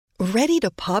Ready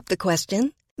to pop the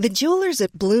question? The jewelers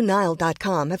at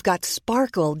BlueNile.com have got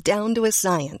sparkle down to a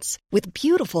science with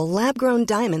beautiful lab-grown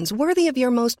diamonds worthy of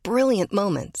your most brilliant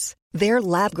moments. Their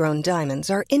lab-grown diamonds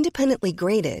are independently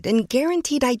graded and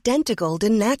guaranteed identical to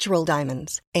natural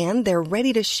diamonds, and they're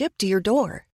ready to ship to your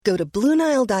door. Go to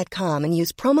BlueNile.com and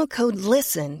use promo code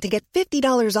LISTEN to get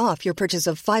 $50 off your purchase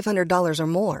of $500 or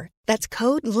more. That's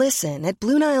code LISTEN at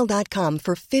BlueNile.com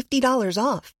for $50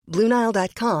 off.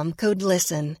 BlueNile.com, code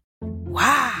LISTEN.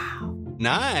 Wow.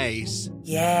 Nice.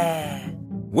 Yeah.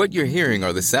 What you're hearing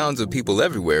are the sounds of people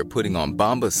everywhere putting on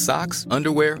Bombas socks,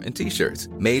 underwear, and T-shirts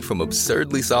made from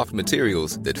absurdly soft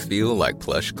materials that feel like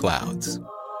plush clouds.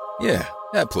 Yeah,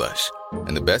 that plush.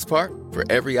 And the best part? For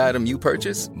every item you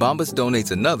purchase, Bombas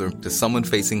donates another to someone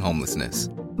facing homelessness.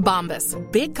 Bombas.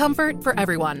 Big comfort for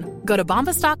everyone. Go to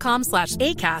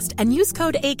bombas.com/ACAST and use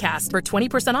code ACAST for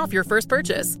 20% off your first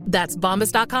purchase. That's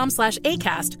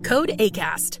bombas.com/ACAST. Code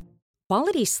ACAST.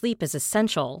 Quality sleep is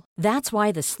essential. That's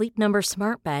why the Sleep Number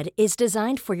Smart Bed is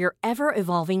designed for your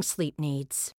ever-evolving sleep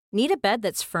needs. Need a bed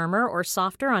that's firmer or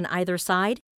softer on either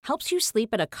side? Helps you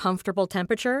sleep at a comfortable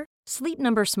temperature? Sleep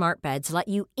Number Smart Beds let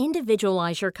you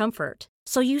individualize your comfort,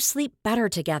 so you sleep better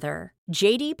together.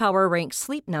 J.D. Power ranks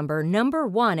Sleep Number number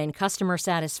 1 in customer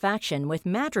satisfaction with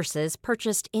mattresses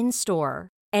purchased in-store.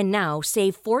 And now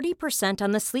save 40%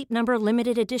 on the Sleep Number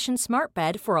Limited Edition Smart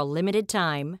Bed for a limited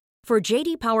time. For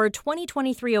J.D. Power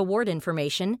 2023 award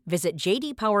information, visit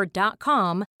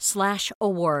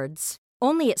jdpower.com/awards.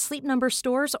 Only at Sleep Number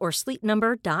stores or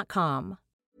sleepnumber.com.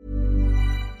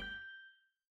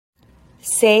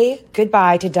 Say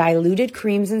goodbye to diluted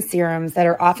creams and serums that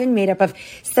are often made up of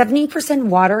 70%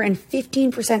 water and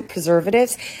 15%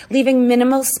 preservatives, leaving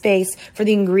minimal space for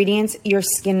the ingredients your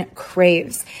skin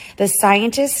craves. The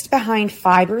scientists behind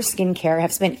Fiber Skincare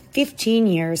have spent 15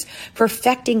 years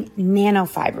perfecting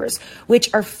nanofibers,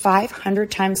 which are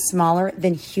 500 times smaller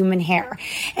than human hair.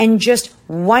 And just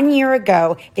 1 year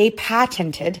ago, they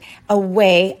patented a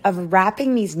way of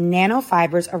wrapping these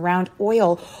nanofibers around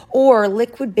oil or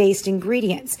liquid-based ingredients.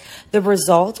 The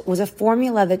result was a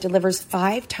formula that delivers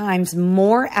 5 times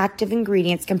more active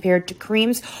ingredients compared to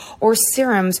creams or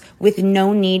serums with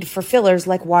no need for fillers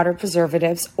like water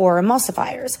preservatives or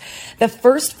emulsifiers. The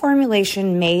first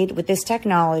formulation made with this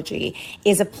technology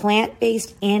is a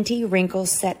plant-based anti-wrinkle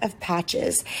set of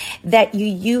patches that you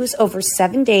use over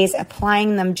 7 days,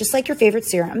 applying them just like your favorite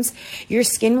serums. Your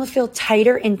skin will feel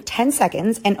tighter in 10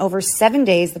 seconds, and over 7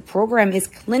 days, the program is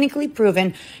clinically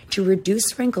proven to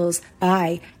reduce wrinkles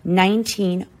by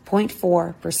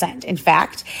 19.4%. In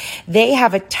fact, they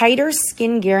have a tighter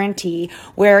skin guarantee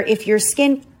where if your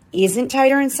skin isn't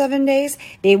tighter in 7 days,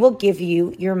 they will give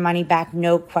you your money back,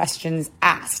 no questions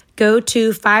asked. Go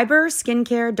to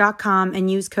fiberskincare.com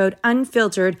and use code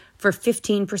UNFILTERED for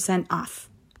 15% off.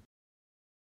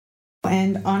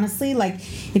 And honestly, like,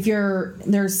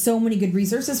 there's so many good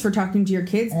resources for talking to your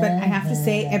kids, but I have to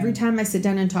say, every time I sit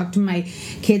down and talk to my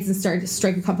kids and start to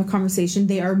strike a cup of conversation,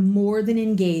 they are more than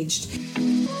engaged.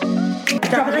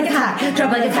 Drop it like it's hot.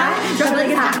 Drop it like it's hot. Drop it like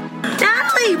it's hot.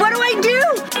 Natalie, what do I do?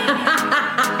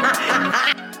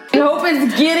 I hope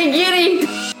it's giddy.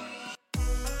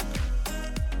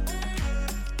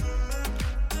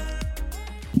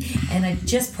 And I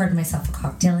just poured myself a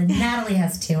cocktail, and Natalie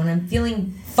has too, and I'm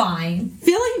feeling fine.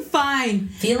 I'm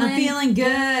feeling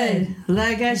good.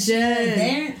 Like I should.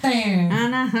 There. We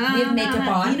have makeup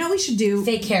on. You know what we should do?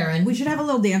 Fake Karen. We should have a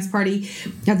little dance party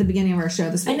at the beginning of our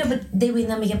show this week. I know, but then we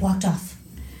get blocked off.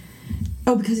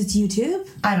 Oh, because it's YouTube?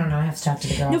 I don't know. I have to talk to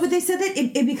the girl. No, but they said that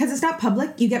because it's not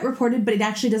public, you get reported, but it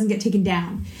actually doesn't get taken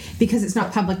down. Because it's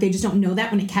not public, they just don't know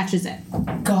that when it catches it.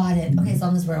 Got it. Okay, as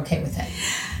long as we're okay with it.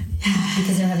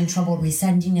 Because they're having trouble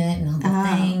resending it and all the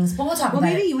things. But we'll talk about it.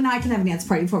 Well, maybe you and I can have a dance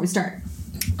party before we start.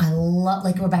 I love,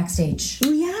 like, we're backstage.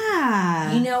 Oh,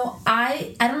 yeah. You know,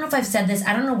 I don't know if I've said this.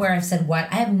 I don't know where I've said what.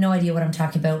 I have no idea what I'm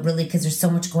talking about, really, because there's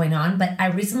so much going on. But I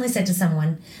recently said to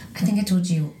someone, I think I told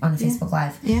you on a Facebook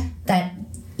Live, that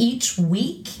each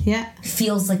week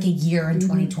feels like a year in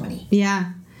 2020.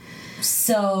 Yeah.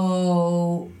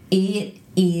 So it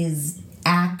is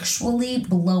actually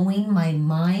blowing my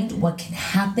mind what can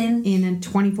happen in a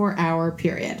 24-hour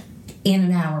period. In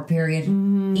an hour period.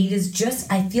 It is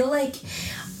just, I feel like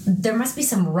there must be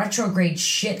some retrograde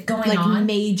shit going on. Like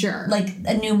major. Like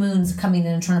a new moon's coming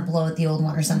in and trying to blow at the old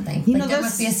one or something. You like know there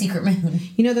must be a secret moon.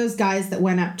 You know those guys that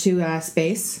went up to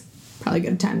space? Probably a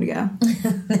good time to go.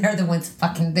 They're the ones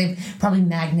they've probably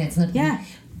magnets. And they're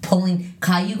pulling.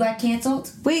 Caillou got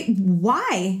canceled. Wait,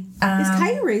 why? Is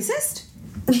Caillou racist?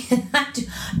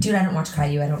 Dude, I don't watch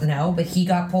Caillou. I don't know, but he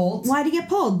got pulled. Why did he get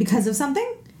pulled? Because of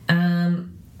something?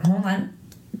 Hold on.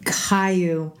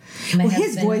 Caillou.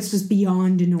 his voice was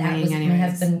beyond annoying. My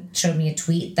husband showed me a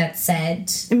tweet that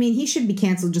said, I mean, he should be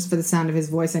canceled just for the sound of his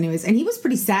voice anyways. And he was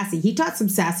pretty sassy. He taught some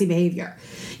sassy behavior.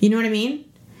 You know what I mean?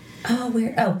 Oh,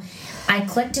 weird. Oh, I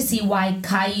clicked to see why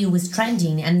Caillou was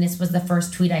trending, and this was the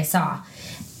first tweet I saw.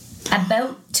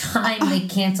 About time they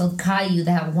canceled Caillou,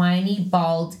 that whiny,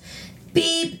 bald,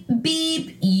 beep,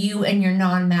 beep, you and your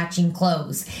non-matching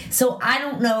clothes. So I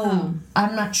don't know.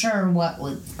 I'm not sure what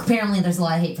was. Apparently there's a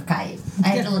lot of hate for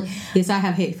Caillou. Yes, I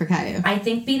have hate for Caillou. I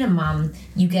think being a mom,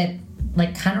 you get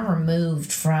like kind of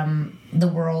removed from the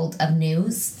world of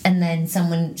news, and then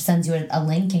someone sends you a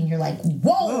link and you're like,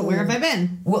 whoa, where have I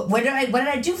been? What did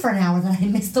I do for an hour that I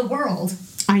missed the world?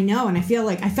 I know, and I felt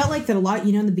like that a lot.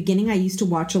 You know, in the beginning, I used to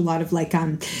watch a lot of like,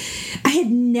 I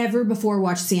had never before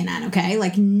watched CNN. Okay,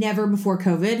 like never before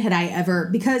COVID had I ever,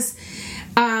 because,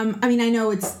 I mean, I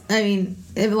know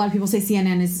a lot of people say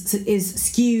CNN is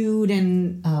skewed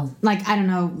and like I don't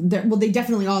know. They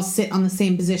definitely all sit on the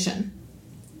same position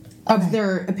of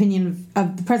their opinion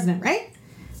of the president, right?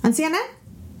 On CNN.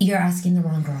 You're asking the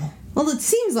wrong girl. Well, it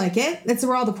seems like it. That's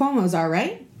where all the Cuomos are,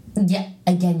 right? Yeah,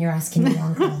 again, you're asking the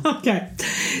wrong girl. Okay.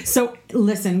 So,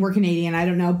 listen, we're Canadian, I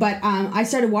don't know. But I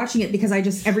started watching it because I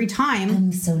just, every time...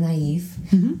 I'm so naive.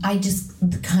 Mm-hmm. I just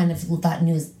kind of thought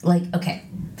news, like, okay.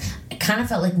 I kind of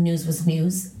felt like news was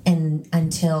news and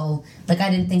until, like,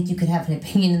 I didn't think you could have an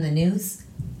opinion in the news.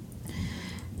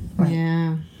 Right.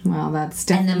 Yeah. Well, that's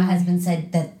definitely... And then my husband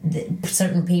said that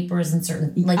certain papers and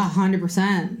certain, like...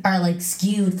 100%. Are, like,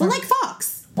 skewed. Well, like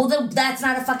Fox. Well, that's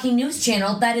not a fucking news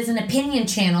channel. That is an opinion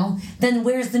channel. Then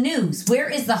where's the news? Where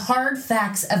is the hard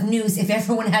facts of news if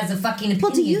everyone has a fucking opinion?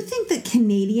 Well, do you think that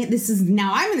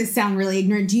now I'm going to sound really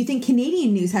ignorant. Do you think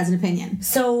Canadian news has an opinion?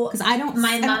 So, because I don't.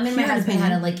 My mom and my husband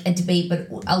had a debate, but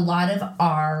a lot of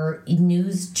our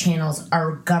news channels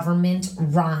are government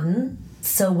run.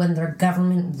 So when they're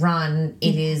government run,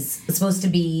 it is supposed to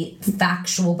be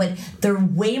factual, but they're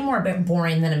way more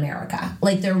boring than America.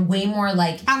 Like, they're way more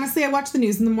like... Honestly, I watch the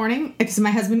news in the morning because my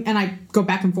husband and I go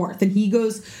back and forth. And he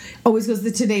always goes to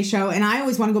the Today Show. And I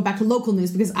always want to go back to local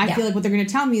news because I feel like what they're going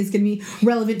to tell me is going to be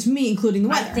relevant to me, including the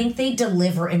weather. I think they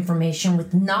deliver information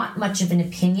with not much of an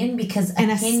opinion because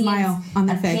a smile on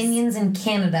their face. Opinions in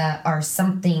Canada are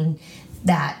something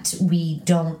that we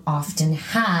don't often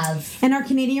have. And our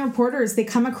Canadian reporters, they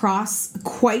come across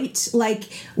quite like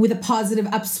with a positive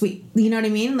upsweep. You know what I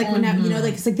mean? Like when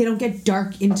like it's like they don't get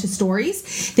dark into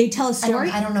stories. They tell a story.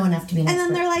 I don't know enough to be an expert.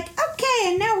 And then they're like, okay,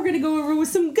 and now we're gonna go over with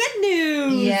some good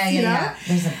news. Yeah.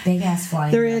 There's a big ass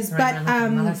flying. There is, but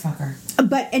motherfucker.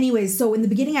 But anyways, so in the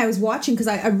beginning I was watching because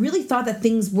I really thought that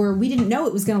we didn't know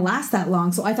it was going to last that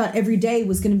long. So I thought every day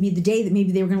was going to be the day that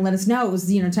maybe they were going to let us know it was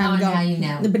time to go. Now you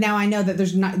know. But now I know that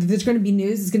there's going to be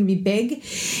news. It's going to be big,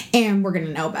 and we're going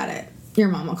to know about it. Your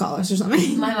mom will call us or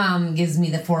something. My mom gives me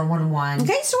the 411.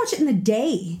 Okay, I used to watch it in the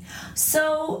day.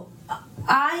 So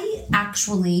I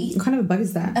actually... What kind of a bug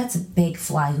is that? That's a big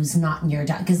fly who's not near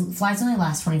dead because flies only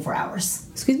last 24 hours.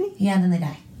 Excuse me? Yeah, and then they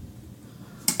die.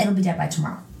 It'll be dead by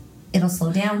tomorrow. It'll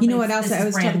slow down. You know what else I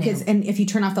always tell the kids? And if you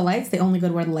turn off the lights, they only go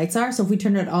to where the lights are. So if we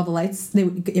turned out all the lights,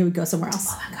 it would go somewhere else.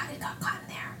 Oh my God, it got caught in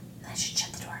there. I should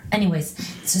shut the door. Anyways,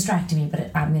 it's distracting me,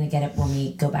 but I'm going to get it when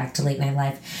we go back to Late Night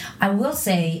Live. I will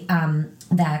say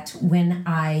that when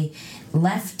I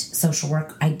left social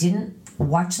work, I didn't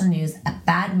watch the news, a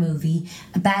bad movie,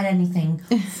 a bad anything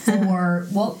until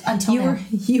now.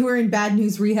 You were in bad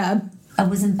news rehab. I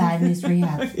was in bad news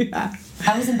rehab. Yeah.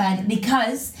 I was in bad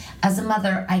because as a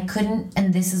mother, I couldn't,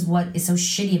 and this is what is so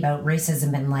shitty about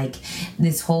racism and like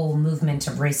this whole movement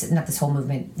of racism, not this whole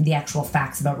movement, the actual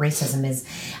facts about racism is,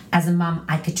 as a mom,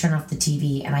 I could turn off the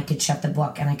TV and I could shut the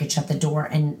book and I could shut the door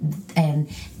and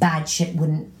bad shit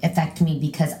wouldn't affect me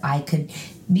because I could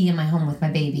be in my home with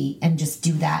my baby and just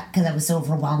do that because I was so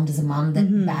overwhelmed as a mom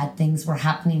that bad things were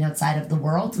happening outside of the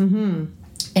world. Mm-hmm.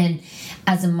 And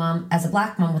as a mom, as a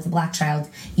black mom with a black child,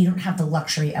 you don't have the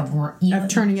luxury of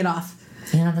turning it off.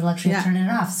 You don't have the luxury of turning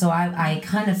it off. So I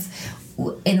kind of,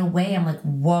 in a way, I'm like,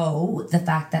 whoa, the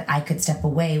fact that I could step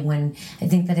away when I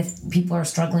think that if people are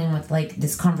struggling with like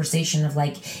this conversation of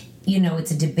like,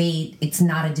 it's a debate. It's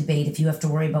not a debate if you have to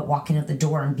worry about walking out the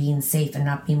door and being safe and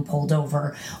not being pulled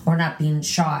over or not being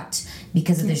shot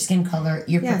because of their skin color.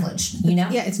 You're privileged,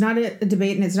 Yeah, it's not a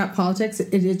debate and it's not politics.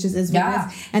 It just is what it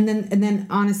is. And then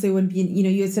honestly, when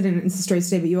you had said it in Insta Stories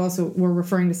today, but you also were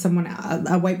referring to someone,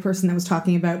 a white person that was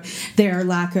talking about their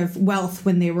lack of wealth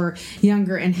when they were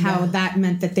younger and how that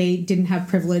meant that they didn't have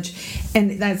privilege,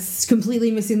 and that's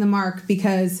completely missing the mark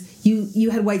because you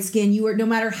had white skin. You were, no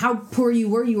matter how poor you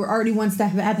were already one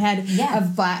step ahead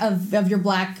of your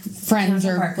black friends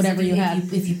or whatever you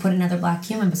had. If you put another black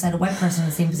human beside a white person in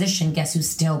the same position, guess who's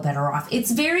still better off?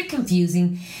 It's very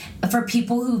confusing for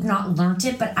people who've not learned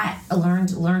it, but I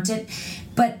learned it.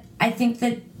 But I think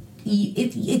that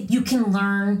you can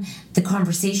learn the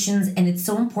conversations, and it's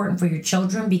so important for your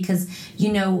children because,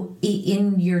 you know,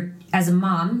 as a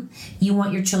mom, you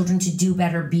want your children to do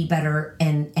better, be better,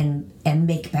 and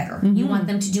make better. Mm-hmm. You want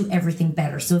them to do everything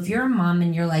better. So if you're a mom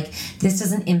and you're like, this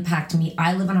doesn't impact me,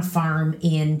 I live on a farm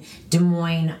in Des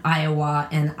Moines, Iowa,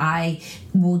 and I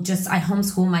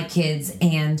homeschool my kids,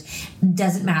 and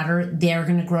doesn't matter, they're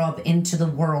going to grow up into the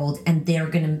world, and they're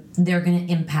going to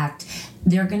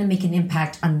make an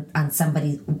impact on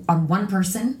somebody, on one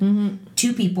person, mm-hmm.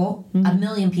 2 people, mm-hmm. 1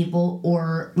 million people,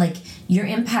 or like your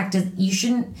impact is, you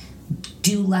shouldn't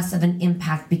do less of an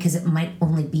impact because it might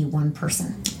only be one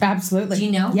person. Absolutely. Do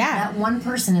you know? Yeah. That one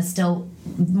person is still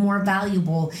more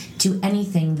valuable to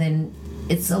anything than,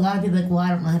 it's a lot of people like, well, I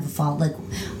don't have a fault. Like,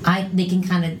 they can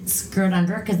kind of skirt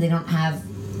under because they don't have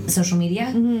social media.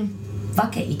 Mm-hmm.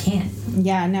 Fuck it, you can't.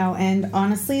 Yeah, no, and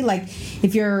honestly, like,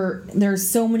 there's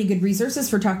so many good resources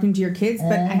for talking to your kids,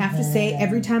 but I have to say,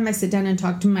 every time I sit down and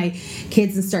talk to my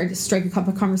kids and start to strike a cup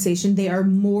of conversation, they are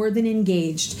more than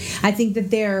engaged. I think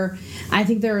that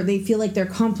they feel like they're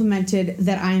complimented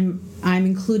that I'm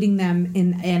including them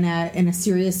in a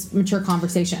serious, mature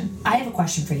conversation. I have a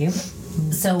question for you.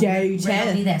 So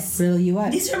riddle me this. Riddle you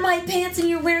what? These are my pants and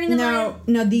you're wearing them.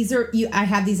 No, these are you. I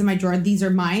have these in my drawer. These are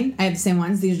mine. I have the same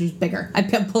ones. These are just bigger. I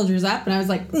pulled yours up and I was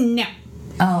like, no.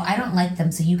 Oh, I don't like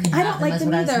them, so you can have them. I don't like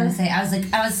them either. I was going to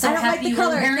say, I was so happy like the you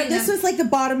color. were wearing them. This was like the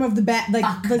bottom of the bed, like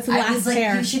the last I was like,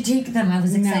 pair. You should take them. I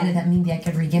was excited that maybe I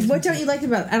could regift them. What don't you like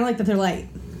about them? I don't like that they're light.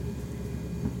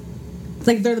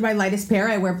 Like, they're my lightest pair.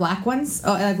 I wear black ones.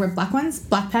 Oh, I wear black ones,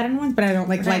 black pattern ones, but I don't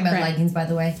like light about leggings, by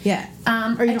the way. Yeah.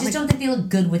 I just don't think they look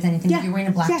good with anything. If you're wearing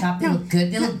a black top, they look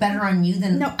good. They look better on you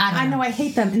than... No, I know. I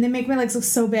hate them. And they make my legs look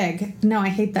so big. No, I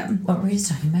hate them. What were you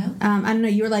just talking about? I don't know.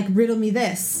 You were like, riddle me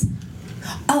this.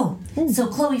 Oh, so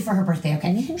Chloe for her birthday,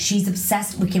 okay? Mm-hmm. She's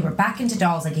obsessed. Okay, we're back into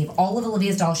dolls. I gave all of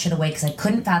Olivia's doll shit away because I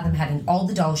couldn't fathom having all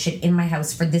the doll shit in my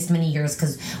house for this many years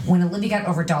because when Olivia got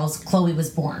over dolls, Chloe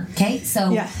was born, okay? So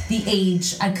the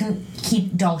age, I couldn't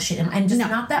keep doll shit in. I'm just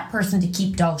not that person to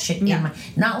keep doll shit in my...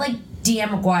 Not like Deanne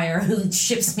McGuire, who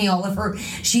ships me all of her...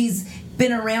 She's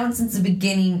been around since the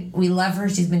beginning. We love her.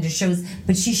 She's been to shows,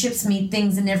 but she ships me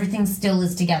things and everything still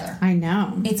is together. I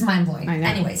know. It's mind-blowing. I know.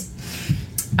 Anyways...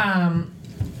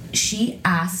 she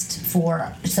asked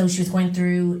for, so she was going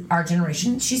through our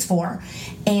generation, she's 4,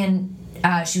 and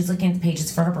she was looking at the pages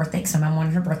for her birthday, because my mom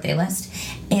wanted her birthday list,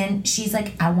 and she's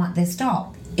like, I want this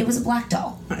doll. It was a black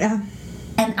doll. Yeah.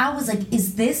 And I was like,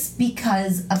 is this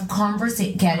because of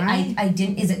conversation? I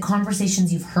didn't, is it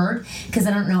conversations you've heard? Because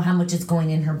I don't know how much is going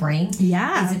in her brain.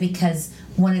 Yeah. Is it because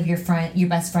one of your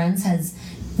best friends has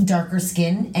darker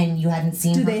skin and you hadn't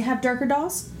seen her? Do they have darker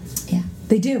dolls? Yeah.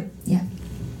 They do? Yeah.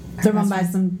 Their mom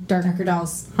buys them darker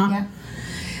dolls, huh? Yeah.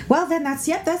 Well, then that's...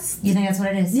 You think that's what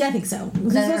it is? Yeah, I think so.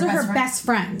 Because those are her best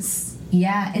friends.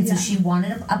 Yeah, and so she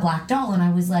wanted a black doll, and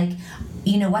I was like,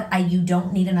 you know what? You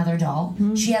don't need another doll.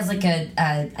 Mm-hmm. She has like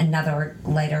another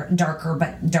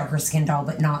darker skin doll,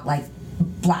 but not like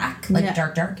black, like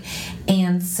dark.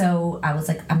 And so I was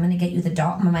like, I'm going to get you the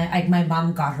doll. My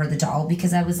mom got her the doll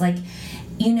because I was like,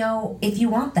 you know, if you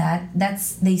want that,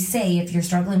 they say if you're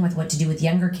struggling with what to do with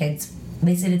younger kids,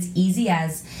 they said it's easy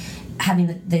as having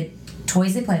the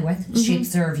toys they play with, mm-hmm.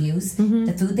 shapes their reviews, mm-hmm.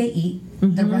 the food they eat,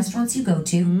 mm-hmm. the restaurants you go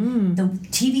to, the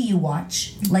TV you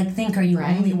watch. Like, are you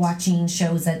only watching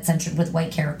shows that centered with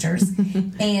white characters?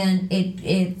 And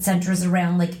it centers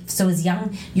around, like, so as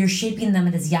young, you're shaping them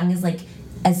as young as, like,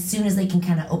 as soon as they can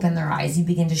kind of open their eyes, you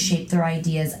begin to shape their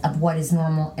ideas of what is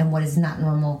normal and what is not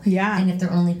normal. Yeah. And if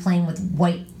they're only playing with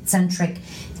white-centric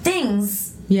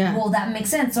things, well, that makes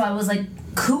sense. So I was like,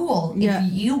 cool. Yeah.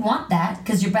 If you want that,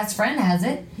 because your best friend has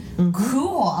it,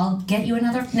 cool. I'll get you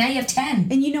another. Now you have 10.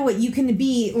 And you know what? You can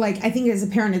be, like, I think as a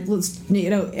parent, I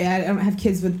don't have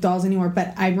kids with dolls anymore,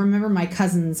 but I remember my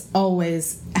cousins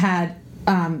always had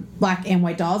black and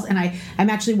white dolls, and I'm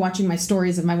actually watching my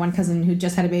stories of my one cousin who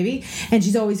just had a baby, and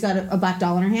she's always got a black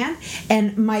doll in her hand,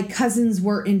 and my cousins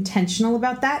were intentional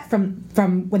about that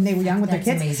from when they were young with their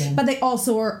kids. Amazing. But they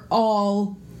also are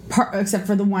all except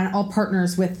for the one, all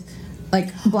partners with like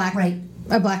a black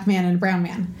man and a brown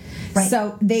man. Right.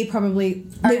 So they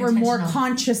were more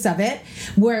conscious of it,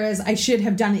 whereas I should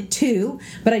have done it too,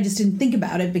 but I just didn't think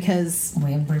about it because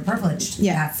we're privileged.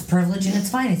 Yeah. That's privilege in its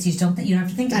finest. You don't have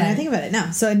to think about it. I don't think about it,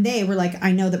 no. So and they were like,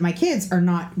 I know that my kids are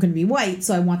not going to be white,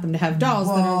 so I want them to have dolls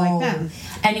that are like them.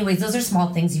 Anyways, those are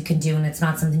small things you can do, and it's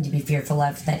not something to be fearful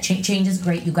of. That change is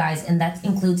great, you guys, and that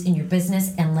includes in your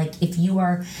business. And like, if you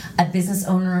are a business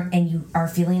owner and you are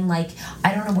feeling like,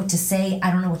 I don't know what to say,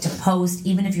 I don't know what to post,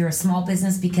 even if you're a small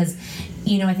business, because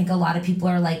I think a lot of people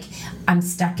are like, I'm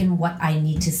stuck in what I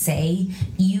need to say.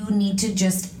 You need to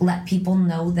just let people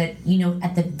know that,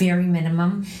 at the very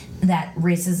minimum, that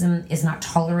racism is not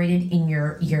tolerated in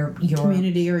your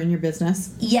community or in your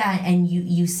business. Yeah, and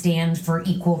you stand for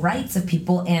equal rights of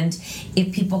people, and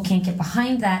if people can't get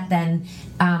behind that, then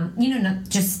not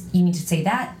just you need to say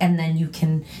that, and then you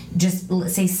can just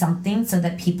say something so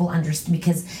that people understand,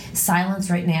 because silence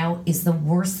right now is the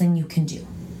worst thing you can do.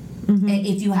 Mm-hmm.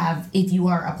 If you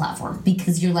are a platform,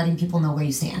 because you're letting people know where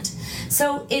you stand.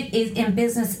 So it is in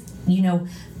business,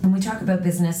 when we talk about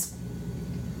business,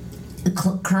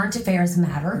 current affairs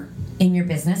matter in your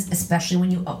business, especially when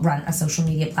you run a social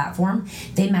media platform.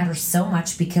 They matter so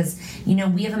much because, we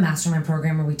have a mastermind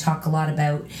program where we talk a lot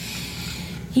about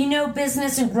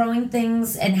business and growing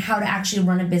things and how to actually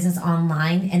run a business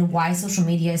online and why social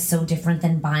media is so different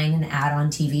than buying an ad on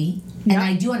TV. Yeah. And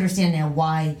I do understand now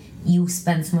why you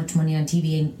spend so much money on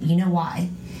TV, and you know why?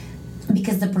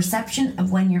 Because the perception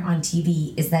of when you're on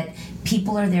TV is that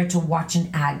people are there to watch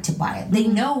an ad to buy it. They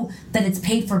know that it's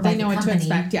paid for by the company. They know what to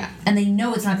expect, yeah. And they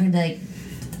know it's not going to be like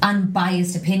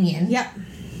unbiased opinion. Yep.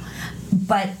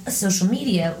 But social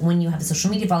media, when you have a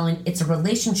social media following, it's a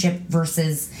relationship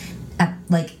versus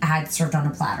like ad served on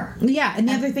a platter. Yeah, and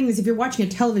the other thing is, if you're watching a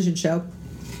television show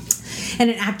and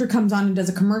an actor comes on and does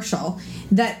a commercial,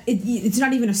 that it's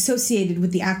not even associated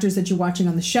with the actors that you're watching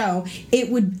on the show. It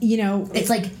would, It's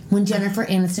like when Jennifer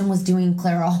Aniston was doing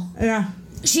Clairol. Yeah.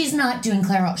 She's not doing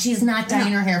Clairol. She's not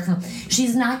dyeing her hair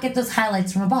she's not get those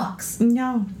highlights from a box.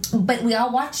 No. But we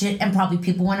all watched it, and probably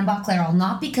people went and bought Clairol,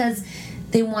 not because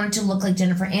they wanted to look like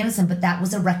Jennifer Aniston, but that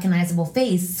was a recognizable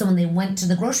face. So when they went to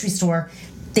the grocery store,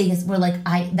 they were like,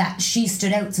 that she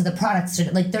stood out, so the product stood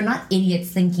out. Like, they're not idiots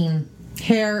thinking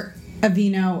hair,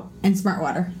 Aveeno, and Smart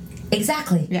Water.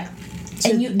 Exactly. Yeah.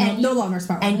 So no longer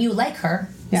Smart Water. And you like her,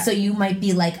 yeah. So you might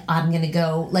be like, I'm gonna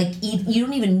go. Like, you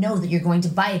don't even know that you're going to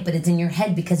buy it, but it's in your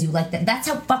head because you like that. That's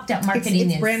how fucked up marketing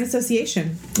is. It's brand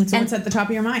association. It's what's at the top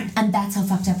of your mind. And that's how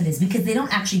fucked up it is, because they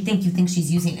don't actually think you think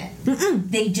she's using it. Mm-mm.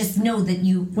 They just know that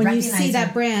you when you see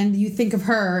that brand, you think of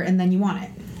her, and then you want it.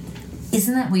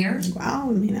 Isn't that weird?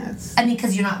 Well, that's.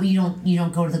 Because you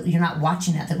don't go to you're not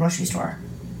watching at the grocery store.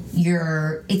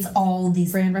 It's all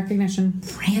these brand recognition.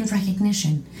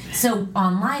 So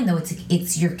online though,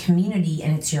 it's your community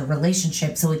and it's your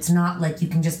relationship. So it's not like you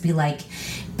can just be like,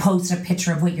 post a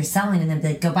picture of what you're selling and then be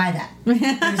like, go buy that.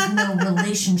 There's no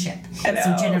relationship.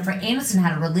 So Jennifer Aniston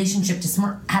had a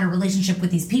relationship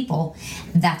with these people.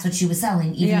 That's what she was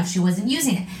selling, even if she wasn't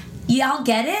using it. Y'all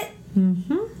get it?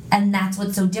 Mm-hmm. And that's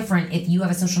what's so different. If you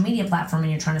have a social media platform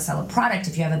and you're trying to sell a product,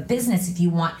 if you have a business, if you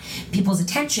want people's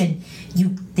attention,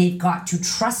 they've got to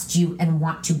trust you and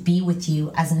want to be with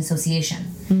you as an association.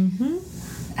 Mm-hmm.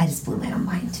 I just blew my own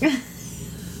mind.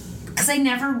 Because we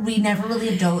never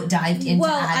really dived into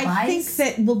ad buys.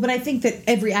 But I think that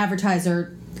every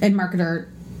advertiser and marketer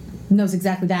knows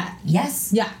exactly that.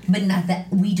 Yes. Yeah. But not that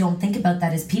we don't think about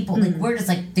that as people. Like, we're just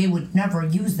like, they would never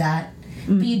use that.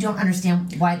 But you don't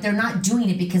understand why. They're not doing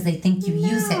it because they think you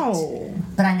use it.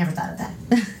 But I never thought of that.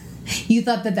 You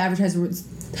thought that the advertiser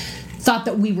thought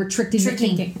that we were tricked into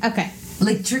thinking. Okay.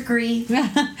 Like trickery.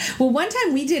 Well, one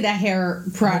time we did a hair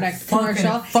product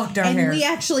commercial. Fucked our hair. And we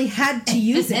actually had to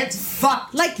use it. It's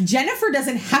fucked. Like, Jennifer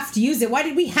doesn't have to use it. Why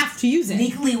did we have to use it?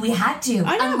 Legally, we had to.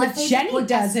 I know, but Jenny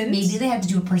doesn't. Maybe they had to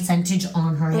do a percentage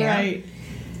on her hair. Right.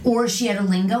 Or she had a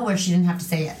lingo where she didn't have to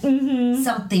say it. Mm-hmm.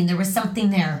 Something. There was something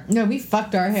there. No, we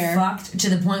fucked our hair. Fucked to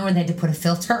the point where they had to put a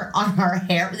filter on our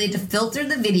hair. They had to filter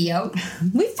the video.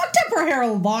 We fucked up our hair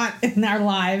a lot in our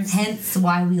lives. Hence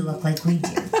why we look like we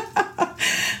do.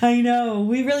 I know.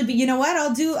 We really... But you know what?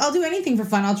 I'll do anything for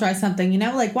fun. I'll try something,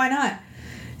 Like, why not?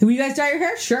 Will you guys dye your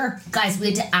hair? Sure. Guys, we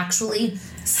had to actually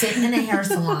sit in a hair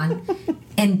salon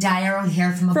and dye our own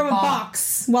hair from a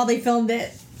box while they filmed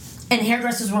it. And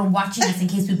hairdressers were watching us in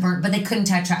case we burnt, but they couldn't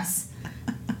touch us.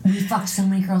 We fucked so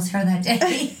many girls' hair that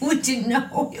day. We didn't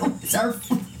know it was our...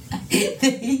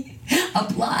 They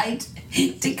applied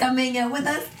to come hang out with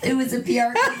us. It was a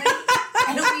PR company.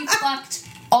 And we fucked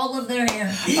all of their hair.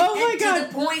 Oh my God. To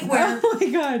the point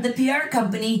where the PR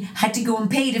company had to go and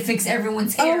pay to fix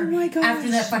everyone's hair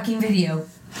after that fucking video.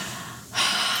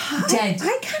 Dead.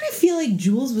 I kind of feel like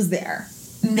Jules was there.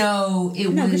 No,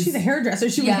 because she's a hairdresser.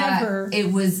 She would have her.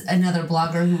 It was another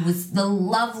blogger who was the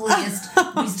loveliest.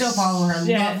 We still follow her.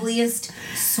 Loveliest,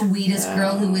 sweetest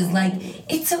girl who was like,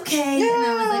 "It's okay," and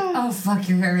I was like, "Oh fuck,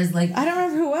 your hair is like." I don't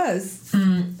remember who it was.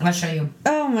 I'll show you.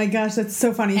 Oh my gosh, that's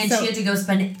so funny. And she had to go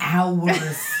spend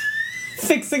hours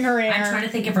fixing her hair. I'm trying to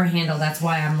think of her handle. That's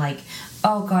why I'm like,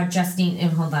 oh god, Justine.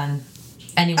 Hold on.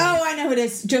 Anyway. Oh, I know who it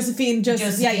is. Josephine.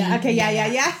 Yeah. Okay.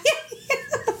 Yeah.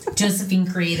 Josephine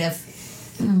Creative.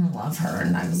 Love her.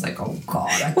 And I was like, oh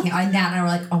god, I can't. And I were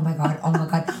like, oh my god.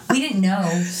 We didn't know.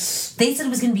 They said it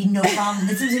was going to be no problem.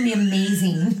 This was going to be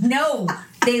amazing. No,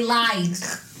 they lied.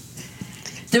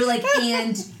 They're like,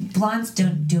 and blondes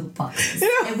don't do boxes.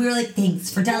 And we were like, thanks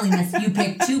for telling us. You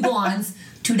picked 2 blondes,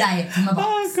 2 diet from a box.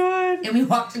 Oh god. And we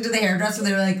walked into the hairdresser.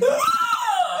 They were like,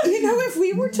 you know, if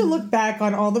we were to look back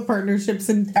on all the partnerships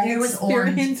and it was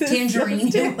orange,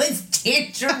 tangerine. It was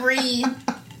tangerine.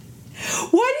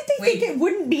 Why did they think it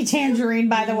wouldn't be tangerine,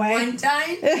 by the way? One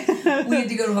time, we had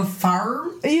to go to a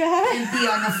farm and be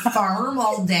on the farm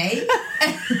all day.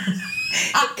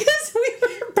 Because we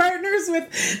were partners with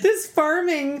this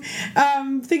farming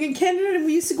thing in Canada, and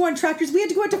we used to go on tractors. We had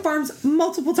to go out to farms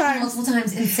multiple times. And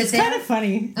sit it's there. Kind of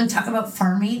funny. And talk about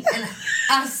farming and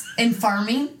us and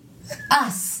farming.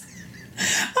 Us.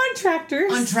 On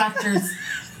tractors.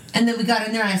 And then we got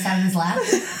in there and I sat in his lap.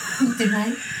 Didn't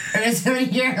I? Or is it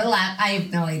in your lap? I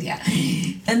have no idea.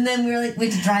 And then we were like, we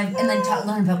had to drive and then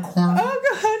learn about corn. Oh,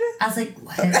 God. I was like,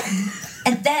 what?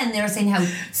 And then they were saying how,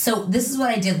 so this is what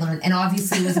I did learn. And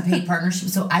obviously it was a paid partnership,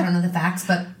 so I don't know the facts,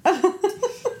 but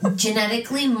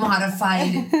genetically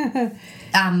modified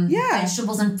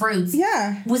vegetables and fruits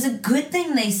was a good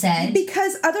thing, they said.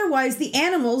 Because otherwise the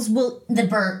animals will... The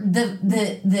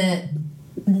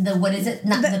what is it?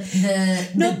 Not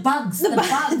the bugs. The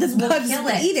bugs will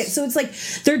eat it. So it's like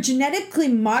they're genetically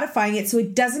modifying it so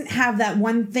it doesn't have that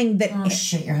one thing that... Oh,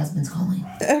 shit, your husband's calling.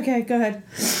 Okay, go ahead.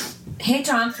 Hey,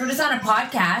 Tom, we're just on a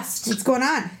podcast. What's going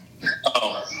on?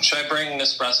 Oh, should I bring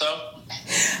Nespresso?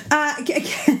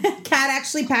 Kat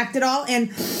actually packed it all,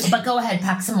 but go ahead,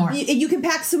 pack some more. You can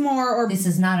pack some more, or this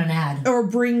is not an ad, or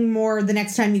bring more the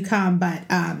next time you come. But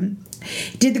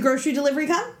did the grocery delivery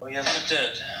come? Oh, yes, it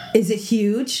did. Is it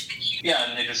huge? Yeah,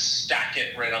 and they just stack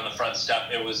it right on the front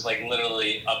step. It was like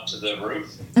literally up to the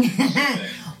roof.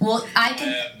 Well, I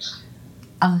can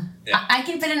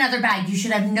fit another bag. You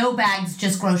should have no bags,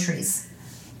 just groceries.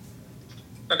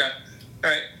 Okay. All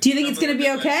right. Do you think it's going to be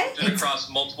okay? Did across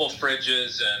multiple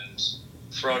fridges and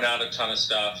thrown out a ton of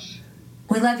stuff.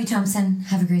 We love you, Thompson.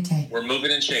 Have a great day. We're moving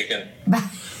and shaking. Bye.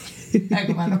 I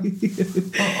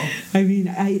mean,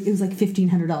 it was like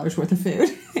 $1,500 worth of food.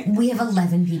 We have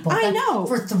 11 people. I know.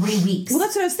 For 3 weeks. Well,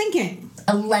 that's what I was thinking.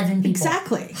 11 people.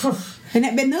 Exactly.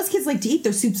 and those kids like to eat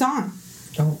their soups on.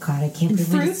 Oh, God, I can't believe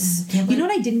fruits. You know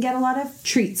what? I didn't get a lot of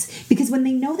treats because when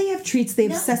they know they have treats, they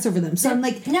obsess over them. So I'm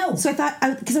like, no. So I thought,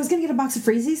 because I was going to get a box of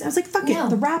Freezies, I was like, fuck it.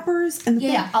 The wrappers and the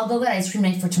thing. I'll go get ice cream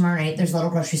night for tomorrow night. There's a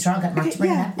little grocery store. I'll get Mark to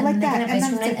bring it up. And then they can have ice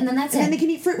cream night, and then that's it. And then they can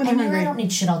eat fruit when they're hungry. I don't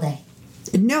need shit all day.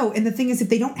 No, and the thing is, if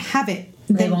they don't have it,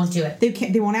 they won't do it.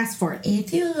 They won't ask for it.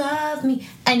 If you love me.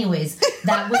 Anyways,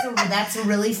 that's a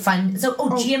really fun. So,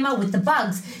 GMO with the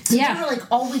bugs. So they were like,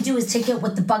 all we do is take out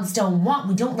what the bugs don't want.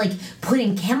 We don't like put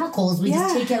in chemicals. We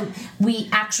just take out. We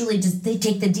actually they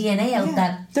take the DNA out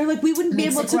that. They're like, we wouldn't be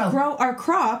able to grow our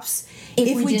crops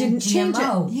if we didn't change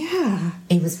GMO. it. Yeah,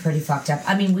 it was pretty fucked up.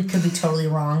 I mean, we could be totally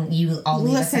wrong. You all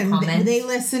leave us a comment. We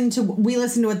listened to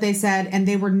what they said, and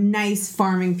they were nice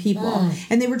farming people,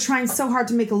 and they were trying so hard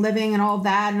to make a living and all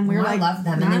that. And we were like, I love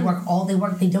them, and they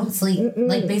work. They don't sleep.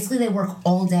 Like basically, they work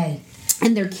all day.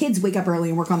 And their kids wake up early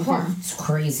and work on the farm. It's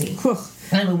crazy.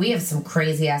 I mean, we have some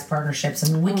crazy ass partnerships.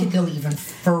 I mean, we could go even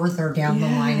further down the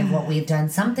line of what we've done.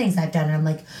 Some things I've done, and I'm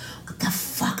like, what the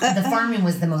fuck? The farming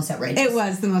was the most outrageous. It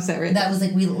was the most outrageous. That was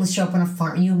like, let's show up on a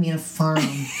farm. You and me on a farm.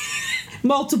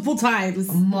 Multiple times.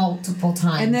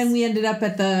 And then we ended up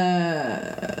at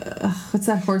the, what's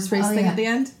that horse race thing at the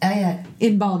end? Oh, yeah.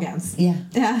 In ball gowns. Yeah.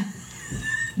 Yeah.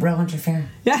 Royal Winter Fair.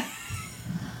 Yeah.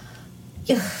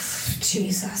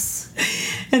 Jesus.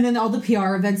 And then all the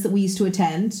PR events that we used to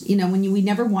attend, you know, we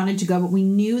never wanted to go, but we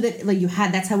knew that like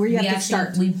that's how you have to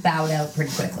start. We bowed out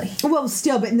pretty quickly. Well,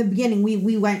 still, but in the beginning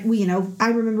we went, I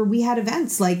remember we had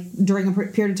events like during a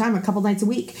period of time, a couple nights a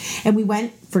week, and we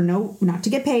went for not to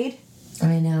get paid.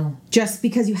 I know. Just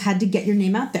because you had to get your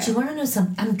name out there. Do you want to know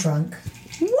something? I'm drunk.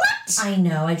 What? I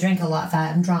know. I drank a lot.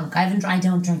 I'm drunk. I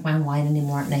don't drink my wine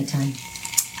anymore at nighttime.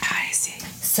 I see.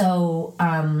 So,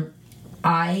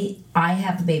 I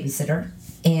have a babysitter,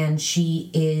 and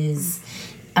she is,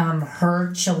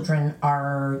 her children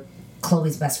are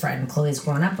Chloe's best friend. Chloe's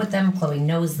grown up with them. Chloe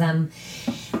knows them.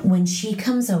 When she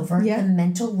comes over, the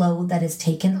mental load that is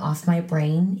taken off my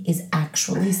brain is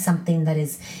actually something that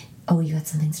is... Oh, you had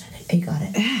something started. Oh, you got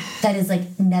it. That is like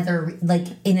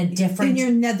in a different... In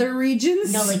your nether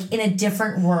regions? No, like in a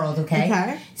different world,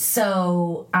 okay?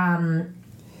 So,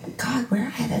 God, where I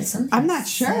had something. I'm not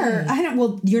sure. I don't.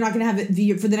 Well, you're not going to have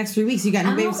it for the next 3 weeks. You got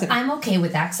no babysitter. I'm okay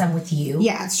with that because I'm with you.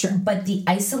 Yeah, it's true. But the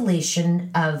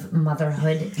isolation of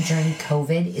motherhood during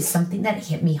COVID is something that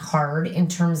hit me hard in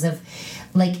terms of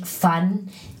like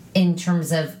fun, in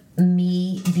terms of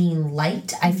me being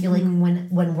light. I feel like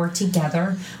when we're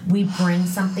together, we bring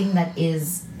something that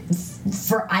is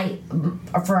for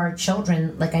our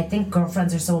children. Like I think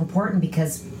girlfriends are so important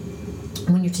because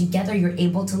when you're together, you're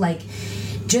able to like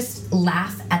just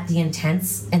laugh at the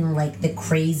intense and like the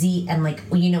crazy and like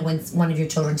when one of your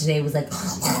children today was like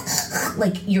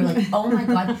you're like, oh my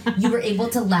God, you were able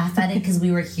to laugh at it because we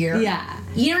were here. Yeah.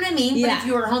 You know what I mean? Yeah. But if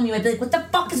you were at home, you might be like, what the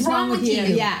fuck is wrong with you?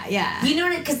 Yeah. You know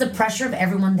what? Because the pressure of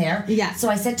everyone there. Yeah. So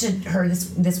I said to her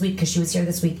this week, because she was here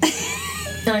this week,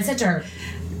 and I said to her,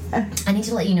 I need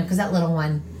to let you know, because that little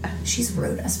one, she's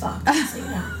rude as fuck. So you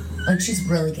know. Like, she's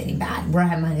really getting bad. Where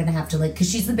am I going to have to, like, because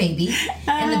she's the baby,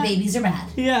 and the babies are bad.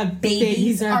 Yeah,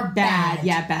 babies are bad.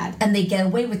 Yeah, bad. And they get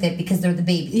away with it because they're the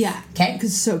babies. Yeah. Okay?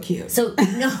 Because it's so cute. So,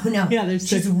 no. Yeah,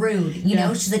 she's rude. You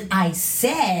know? She's like, I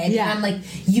said. Yeah. And I'm like,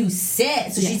 you said.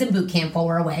 So she's in boot camp while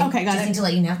we're away. Okay, got Just it. need to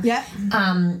let you know. Yeah.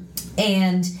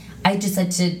 And I just said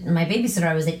to my babysitter,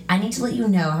 I was like, I need to let you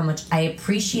know how much I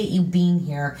appreciate you being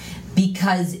here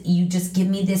because you just give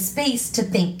me this space to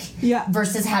think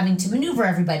versus having to maneuver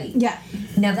everybody. Yeah.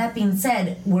 Now, that being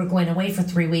said, we're going away for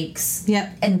 3 weeks.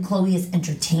 Yep. And Chloe is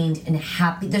entertained and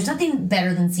happy. There's nothing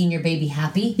better than seeing your baby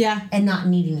happy. Yeah. And not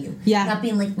needing you. Yeah. Not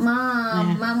being like,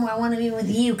 Mom, I want to be with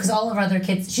you. Because all of our other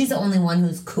kids, she's the only one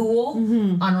who's cool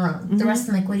on her own. The rest of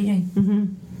them like, what are you doing? Mm-hmm.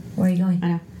 Where are you going? I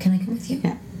know. Can I come with you?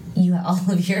 Yeah. You all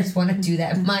of yours want to do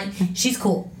that. She's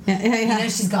cool. Yeah. You know,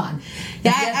 she's gone.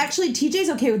 Yeah, actually, TJ's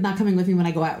okay with not coming with me when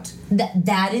I go out.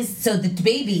 That is, so the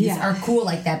babies are cool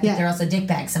like that, but they're also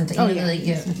dickbags sometimes. Oh,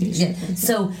 yeah.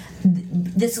 So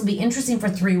this will be interesting for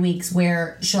 3 weeks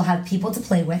where she'll have people to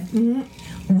play with.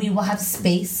 Mm-hmm. We will have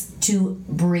space to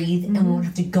breathe and we won't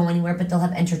have to go anywhere, but they'll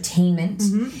have entertainment.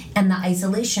 Mm-hmm. And the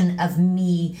isolation of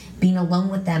me being alone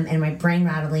with them and my brain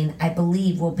rattling, I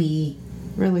believe, will be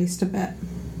released a bit.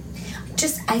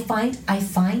 I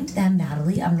find them,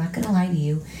 Natalie, I'm not going to lie to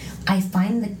you, I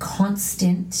find the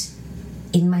constant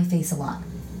in my face a lot.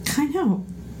 I know.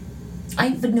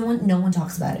 But no one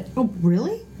talks about it. Oh,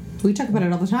 really? We talk about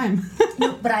it all the time.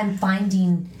 No, but I'm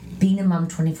finding being a mom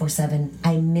 24/7,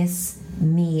 I miss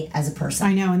me as a person.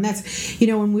 I know, and that's,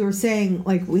 when we were saying,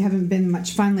 like, we haven't been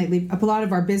much fun lately, a lot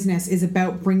of our business is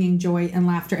about bringing joy and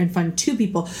laughter and fun to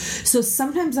people. So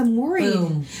sometimes I'm worried.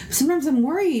 Boom. Sometimes I'm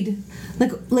worried,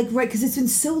 like right, because it's been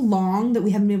so long that we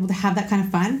haven't been able to have that kind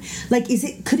of fun. Like,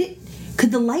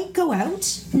 could the light go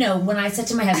out? No, when I said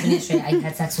to my husband yesterday, I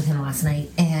had sex with him last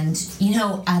night, and,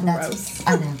 that's...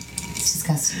 I know. It's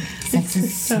disgusting. Sex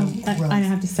is so gross. I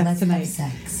have to sex tonight.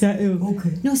 Sex. Yeah, ew.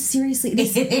 Okay. No, seriously. It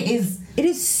is. It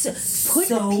is put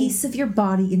a piece of your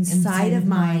body inside of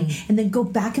mine and then go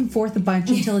back and forth a bunch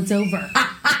until it's over.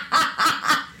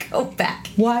 Go back.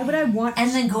 Why would I want... And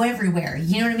then go everywhere.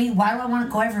 You know what I mean? Why do I want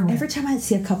to go everywhere? Every time I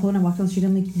see a couple and I walk down the street,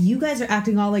 I'm like, you guys are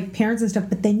acting all like parents and stuff,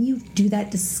 but then you do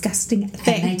that disgusting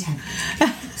thing. At nighttime.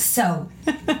 So,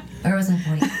 where was my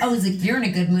point? I was like, you're in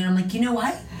a good mood. I'm like, you know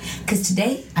why? Because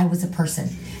today I was a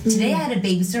person. Today I had a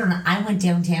babysitter and I went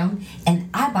downtown and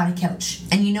I bought a couch.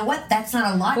 And you know what? That's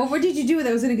not a lot. Well, what did you do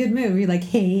that was in a good mood? You're like,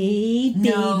 hey, baby.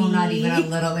 No, not even a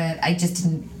little bit. I just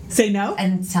didn't... Say no? I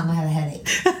didn't tell them I had a headache.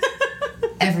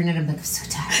 Every night I'm like, I'm so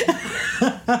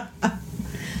tired.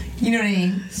 You know what I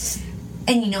mean?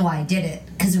 And you know why I did it?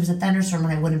 Because there was a thunderstorm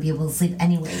and I wouldn't be able to sleep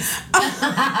anyways.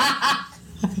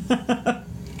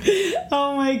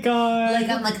 Oh my god.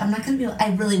 I'm not going to be able...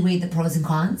 I really weighed the pros and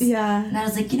cons. Yeah. And I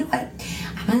was like, you know what?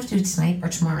 I'm going to have to do it tonight or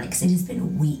tomorrow night because it has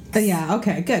been weeks. Yeah,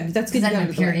 okay, good. That's good. Because I've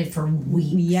been period for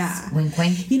weeks. Yeah. Wink,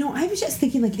 wink. I was just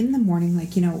thinking, like, in the morning,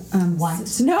 like,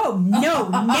 what? No,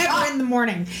 never in the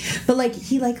morning. But, like,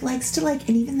 he, like, likes to, like,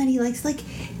 and even then he likes, like,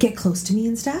 get close to me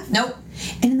and stuff. Nope.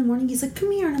 And in the morning he's like,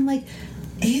 come here. And I'm like,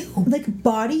 ew. Like,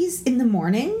 bodies in the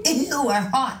morning. Ew, are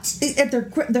hot.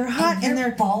 They're hot and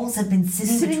their balls have been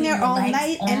sitting there all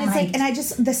night. And it's like, and I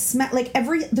just, the smell, like,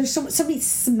 there's so many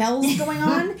smells going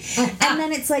on. And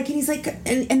then it's like, and he's like,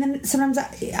 and then sometimes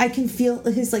I can feel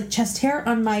his, like, chest hair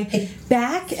on my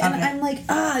back. And I'm like,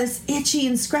 it's itchy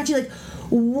and scratchy. Like,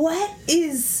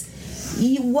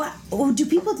 do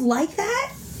people like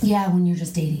that? Yeah, when you're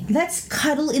just dating. Let's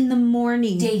cuddle in the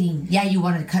morning. Dating. Yeah, you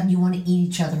want to eat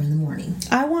each other in the morning.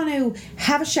 I want to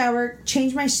have a shower,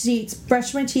 change my sheets,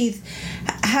 brush my teeth,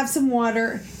 have some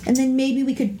water, and then maybe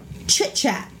we could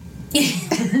chit-chat. We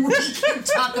can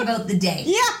talk about the day.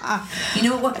 Yeah. You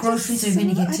know what groceries are you going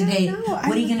to get today?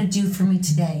 What are you going to do for me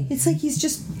today? It's like he's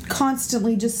just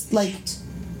constantly just like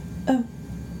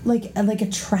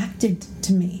attracted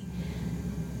to me.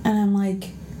 And I'm like,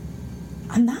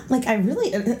 I'm not like, I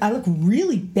look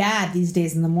really bad these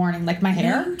days in the morning. Like my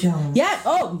hair. No, you don't. Yeah.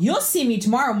 Oh, you'll see me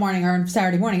tomorrow morning or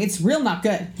Saturday morning. It's real not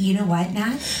good. You know what,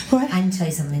 Nat? What? I'm going to tell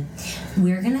you something.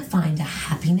 We're going to find a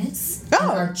happiness.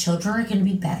 Oh. And our children are going to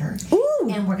be better. Ooh.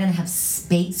 And we're going to have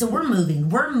space. So we're moving.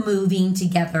 We're moving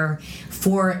together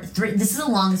for 3. This is the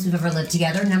longest we've ever lived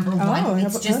together. Number one.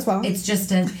 It's just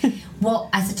well,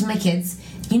 I said to my kids,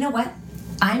 you know what?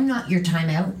 I'm not your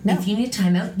timeout. No. If you need a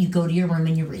timeout, you go to your room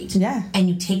and you read. Yeah. And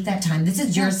you take that time. This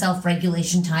is your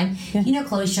self-regulation time. Yeah. You know,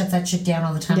 Chloe shuts that shit down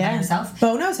all the time by herself.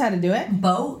 Bo knows how to do it.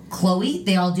 Bo, Chloe,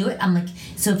 they all do it. I'm like,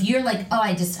 so if you're like, oh,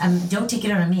 don't take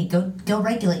it out on me. Go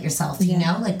regulate yourself, you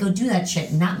know? Like, go do that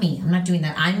shit. Not me. I'm not doing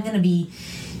that. I'm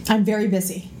very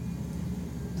busy.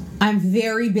 I'm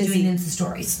very busy doing Insta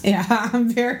stories. Yeah, I'm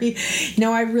very.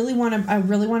 No, I really want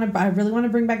to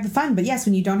bring back the fun. But yes,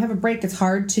 when you don't have a break, it's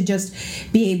hard to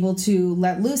just be able to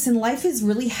let loose. And life is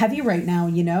really heavy right now,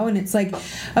 you know. And it's like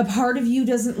a part of you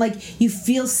doesn't like. You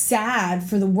feel sad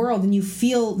for the world, and you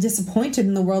feel disappointed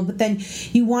in the world. But then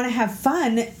you want to have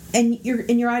fun, and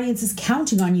your audience is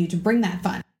counting on you to bring that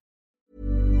fun.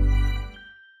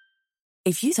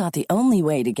 If you thought the only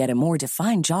way to get a more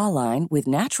defined jawline with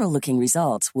natural-looking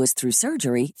results was through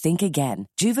surgery, think again.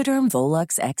 Juvederm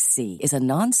Volux XC is a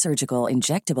non-surgical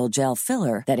injectable gel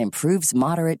filler that improves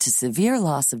moderate to severe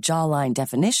loss of jawline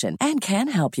definition and can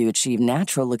help you achieve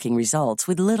natural-looking results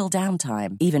with little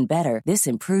downtime. Even better, this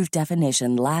improved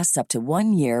definition lasts up to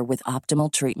 1 year with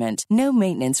optimal treatment. No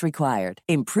maintenance required.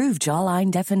 Improve jawline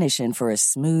definition for a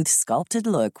smooth, sculpted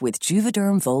look with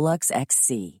Juvederm Volux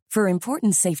XC. For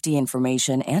important safety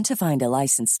information and to find a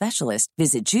licensed specialist,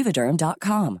 visit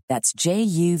Juvederm.com. That's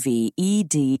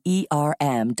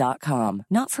JUVEDERM.com.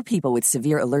 Not for people with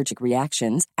severe allergic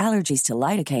reactions, allergies to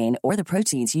lidocaine, or the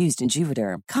proteins used in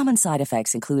Juvederm. Common side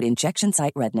effects include injection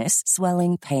site redness,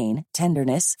 swelling, pain,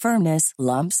 tenderness, firmness,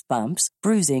 lumps, bumps,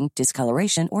 bruising,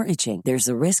 discoloration, or itching. There's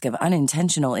a risk of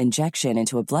unintentional injection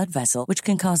into a blood vessel, which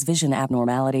can cause vision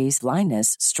abnormalities,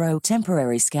 blindness, stroke,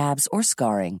 temporary scabs, or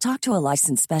scarring. Talk to a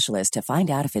licensed specialist to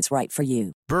find out if it's right for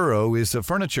you. Burrow is a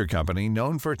furniture company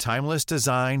known for timeless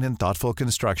design and thoughtful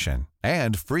construction,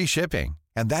 and free shipping,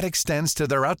 and that extends to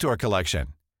their outdoor collection.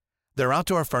 Their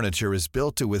outdoor furniture is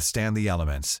built to withstand the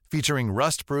elements, featuring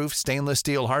rust-proof stainless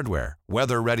steel hardware,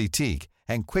 weather-ready teak,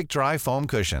 and quick-dry foam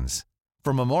cushions.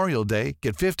 For Memorial Day,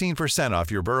 get 15%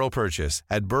 off your Burrow purchase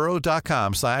at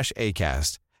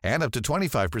burrow.com/ACAST, and up to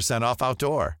 25% off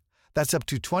outdoor. That's up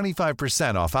to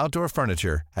 25% off outdoor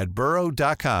furniture at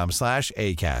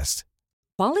burrow.com/ACAST.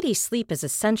 Quality sleep is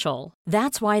essential.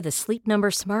 That's why the Sleep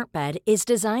Number Smart Bed is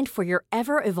designed for your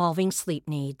ever-evolving sleep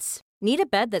needs. Need a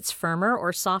bed that's firmer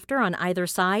or softer on either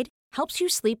side? Helps you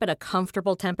sleep at a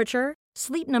comfortable temperature?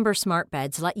 Sleep Number Smart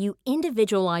Beds let you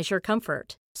individualize your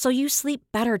comfort, so you sleep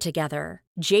better together.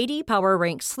 J.D. Power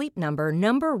ranks Sleep Number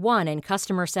number 1 in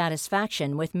customer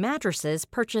satisfaction with mattresses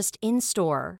purchased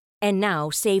in-store. And now,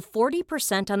 save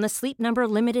 40% on the Sleep Number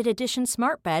Limited Edition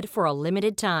Smart Bed for a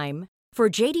limited time. For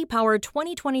J.D. Power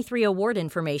 2023 award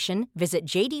information, visit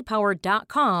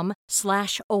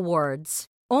jdpower.com/awards.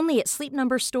 Only at Sleep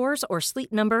Number stores or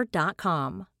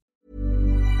sleepnumber.com.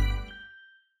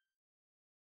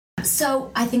 So,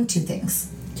 I think two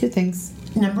things.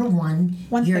 Number one,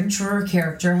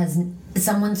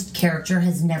 someone's character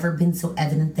has never been so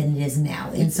evident than it is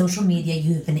now. In social media,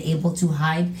 you have been able to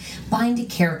hide behind a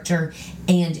character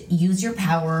and use your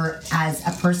power as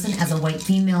a person, as a white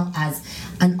female, as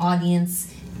an audience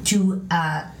to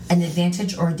an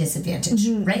advantage or a disadvantage,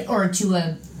 right? Or to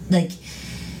a, like...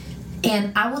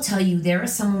 And I will tell you, there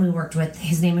is someone we worked with,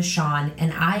 his name is Sean,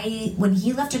 and when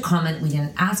he left a comment, we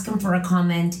didn't ask him for a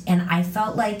comment, and I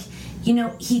felt like, you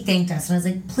know, he thanked us. And I was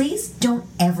like, please don't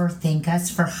ever thank us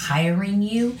for hiring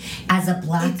you as a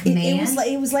black man.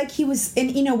 It was like he was,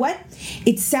 and you know what?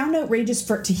 It sounded outrageous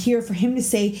for him to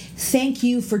say, thank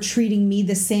you for treating me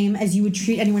the same as you would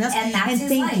treat anyone else. And that's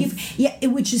his life.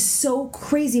 Which is so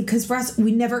crazy, because for us,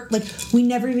 we never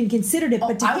even considered it.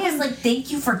 But to him, I was like,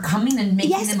 thank you for coming and making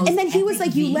the most. And then he was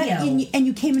like,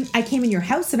 I came in your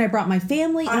house and I brought my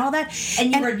family and all that.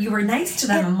 And you were nice to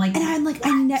them. I'm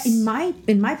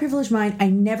in my privileged much mind. I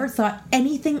never thought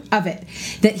anything of it,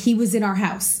 that he was in our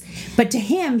house. But to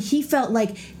him, he felt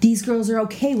like these girls are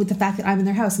okay with the fact that I'm in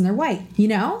their house and they're white, you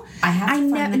know? I have to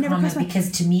find the comment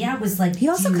because to me I was like, he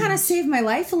also kind of saved my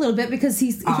life a little bit because there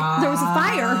was a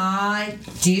fire.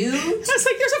 Dude. I was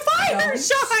like, there's a fire,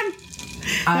 Sean!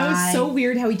 That was so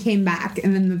weird how he came back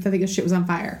and then the thing of shit was on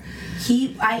fire.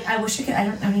 I wish I could,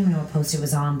 I don't even know what post it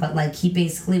was on, but like he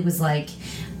basically was like,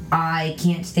 I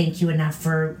can't thank you enough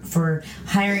for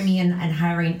hiring me and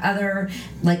hiring other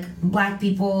like black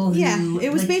people. It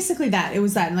was like, basically that. It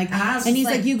was that, and he's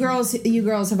like, you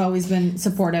girls have always been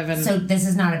supportive, and so this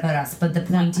is not about us. But the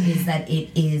point is that it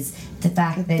is the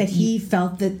fact that he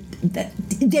felt that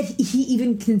he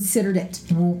even considered it.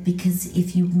 Well, because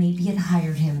if you maybe had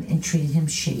hired him and treated him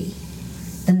shitty,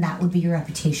 then that would be your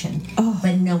reputation. Oh.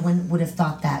 But no one would have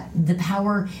thought that. The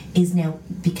power is now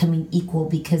becoming equal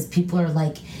because people are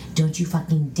like, don't you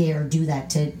fucking dare do that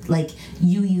to, like,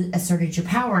 you asserted your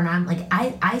power. And I'm like,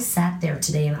 I sat there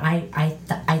today and I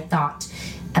thought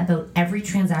about every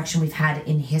transaction we've had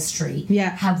in history.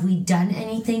 Yeah. Have we done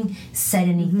anything, said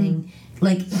anything,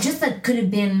 like, just that could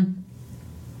have been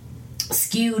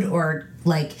skewed or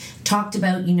like talked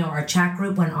about, you know, our chat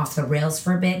group went off the rails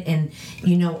for a bit, and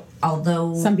you know,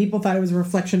 although some people thought it was a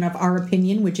reflection of our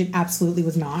opinion, which it absolutely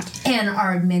was not, and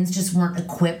our admins just weren't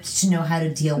equipped to know how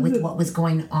to deal with what was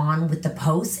going on with the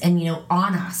posts, and you know,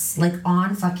 on us, like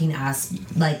on fucking us,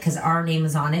 like because our name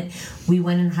is on it, we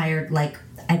went and hired like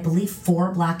I believe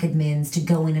 4 black admins to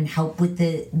go in and help with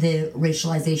the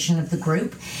racialization of the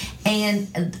group.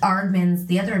 And our admins,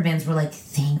 the other admins were like,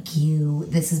 thank you.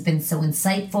 This has been so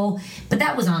insightful. But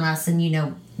that was on us. And, you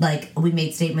know, like we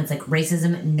made statements like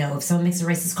racism. No, if someone makes a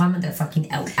racist comment, they're fucking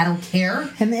out. I don't care.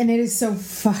 And it is so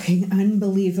fucking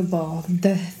unbelievable.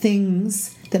 The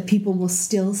things that people will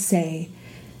still say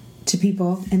to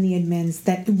people and the admins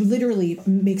that literally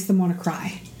makes them want to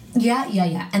cry.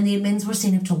 Yeah. And the admins were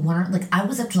staying up till 1, like I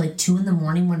was up till like 2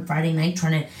 a.m. one Friday night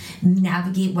trying to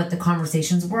navigate what the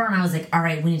conversations were, and I was like, all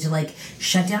right, we need to like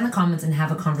shut down the comments and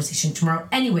have a conversation tomorrow.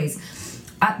 Anyways,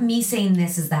 me saying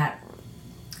this is that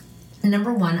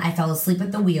number 1, I fell asleep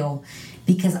at the wheel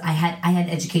because I had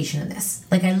education in this.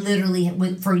 Like I literally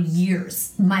went for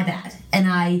years, my bad, and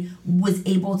I was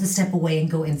able to step away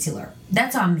and go insular.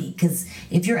 That's on me, because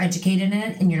if you're educated in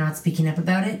it and you're not speaking up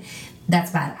about it,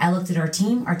 that's bad. I looked at our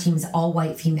team. Our team is all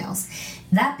white females.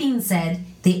 That being said,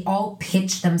 they all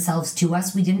pitched themselves to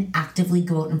us. We didn't actively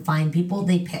go out and find people.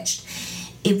 They pitched.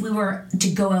 If we were to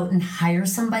go out and hire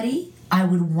somebody, I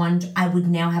would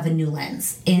now have a new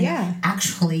lens. And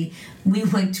actually, we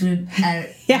went to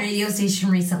a radio station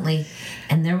recently,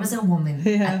 and there was a woman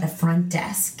at the front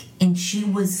desk, and she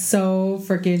was so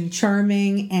freaking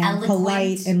charming and eloquent,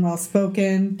 polite and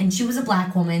well-spoken. And she was a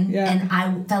black woman, and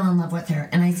I fell in love with her.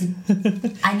 And I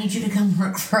said, I need you to come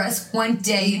work for us one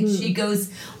day. And she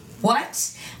goes,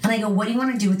 what? And I go, what do you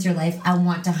want to do with your life? I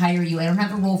want to hire you. I don't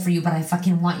have a role for you, but I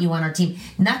fucking want you on our team.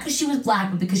 Not because she was black,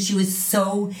 but because she was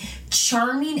so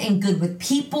charming and good with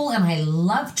people, and I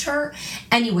loved her.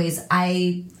 Anyways,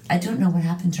 I don't know what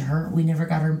happened to her. We never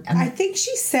got her. I think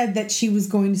she said that she was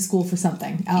going to school for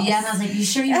something else. Yeah, and I was like, you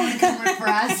sure you want to come work for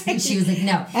us? And she was like,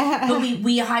 no. But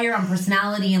we hire on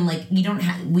personality, and like we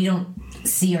don't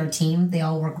see our team. They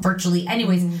all work virtually.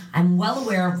 Anyways, I'm well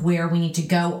aware of where we need to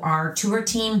go. Our tour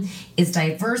team is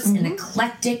diverse and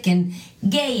eclectic and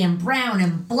gay and brown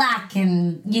and black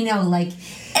and, you know, like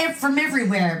from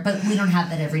everywhere, but we don't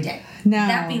have that every day. No.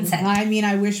 That being said, I mean,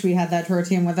 I wish we had that tour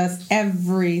team with us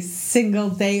every single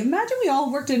day. Imagine we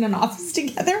all worked in an office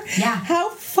together. Yeah.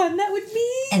 How fun that would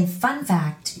be. And fun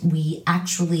fact, we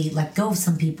actually let go of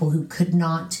some people who could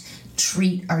not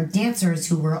treat our dancers,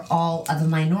 who were all of a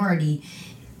minority,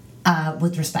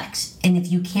 with respect. And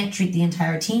if you can't treat the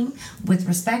entire team with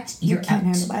respect, you're out.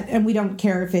 Handle that. And we don't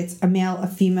care if it's a male, a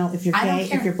female, if you're gay,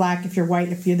 if you're black, if you're white,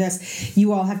 if you're this.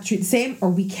 You all have to treat the same, or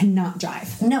we cannot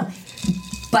jive. No.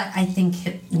 But I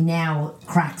think now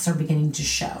cracks are beginning to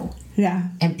show. Yeah.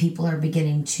 And people are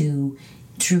beginning to,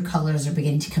 true colors are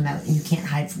beginning to come out, and you can't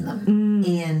hide from them.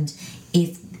 And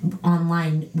if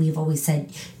online, we've always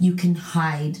said you can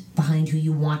hide behind who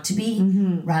you want to be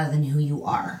rather than who you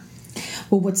are.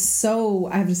 Well,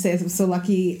 I have to say, I'm so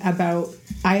lucky about,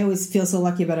 I always feel so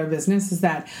lucky about our business is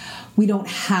that we don't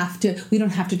have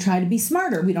to try to be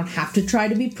smarter. We don't have to try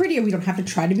to be prettier. We don't have to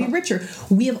try to be richer.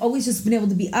 We have always just been able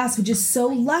to be us, which is so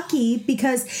lucky,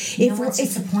 because if we're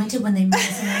disappointed when they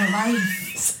move in their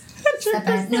life.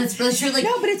 No, it's really true. Like,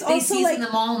 no, but it's also like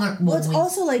them all it's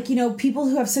also like, you know, people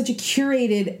who have such a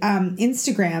curated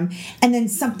Instagram, and then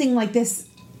something like this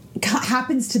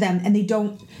happens to them, and they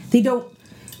don't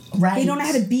Right. They don't know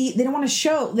how to be. They don't want to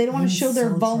show. They don't want to show their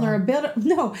vulnerability.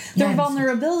 No, their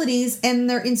vulnerabilities and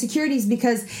their insecurities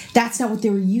because that's not what they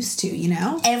were used to. You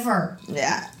know, ever.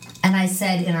 Yeah. And I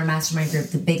said in our mastermind group,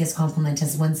 the biggest compliment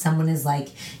is when someone is like,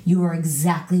 "You are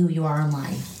exactly who you are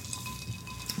online."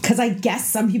 Because I guess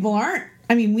some people aren't.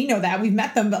 I mean, we know that we've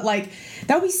met them, but like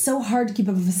that would be so hard to keep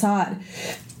up a facade.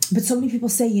 But so many people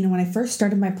say, you know, when I first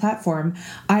started my platform,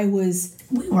 I was.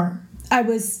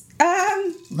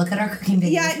 Look at our cooking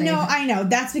videos. Yeah, no, I know.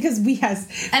 That's because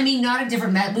I mean, not a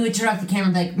different method. We would turn off the camera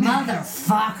and be like,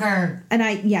 motherfucker. And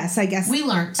I guess. We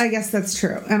learned. I guess that's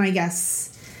true. And I guess,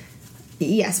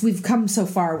 yes, we've come so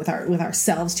far with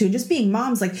ourselves too. And just being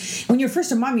moms, like, when you're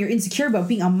first a mom, you're insecure about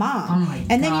being a mom. Oh my God.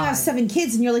 And then you have 7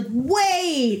 kids and you're like,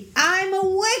 wait, I'm a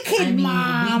wicked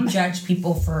mom. We judge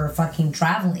people for fucking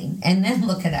traveling. And then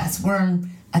look at us. We're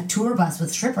on a tour bus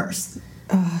with strippers.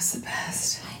 Oh, it's the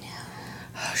best. I know.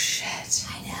 Oh, shit.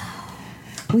 I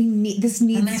know. This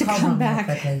needs to come back.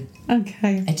 Quickly.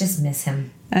 Okay. I just miss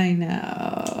him. I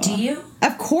know. Do you?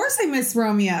 Of course I miss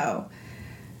Romeo.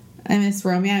 I miss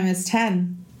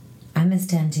 10. I miss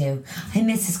 10 too. I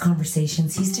miss his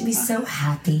conversations. He used to be so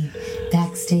happy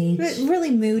backstage.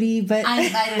 Really moody, but... I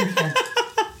didn't care.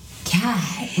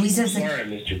 God. Sorry I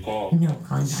missed your call. No,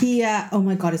 calling back. Oh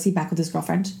my God, is he back with his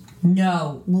girlfriend?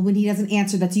 No. Well, when he doesn't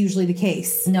answer, that's usually the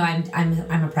case. No,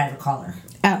 I'm a private caller.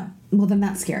 Oh, well then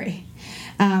that's scary.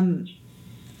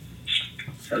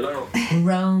 Hello.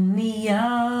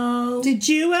 Romeo. Did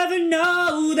you ever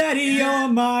know that you're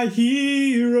my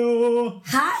hero?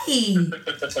 Hi.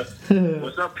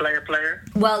 What's up, player?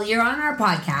 Well, you're on our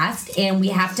podcast, and we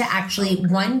have to actually,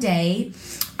 one day,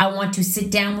 I want to sit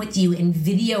down with you and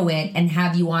video it and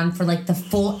have you on for like the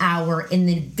full hour in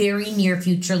the very near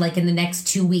future, like in the next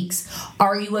 2 weeks.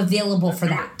 Are you available for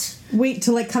that? Wait,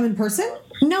 to like come in person?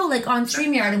 No, like on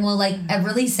StreamYard, and we'll like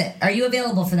release it. Are you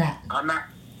available for that? I'm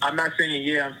not saying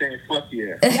yeah, I'm saying fuck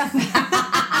yeah.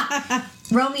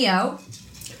 Romeo.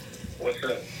 What's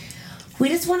up? We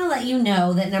just want to let you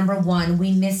know that, number one,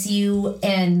 we miss you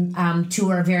and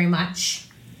tour very much.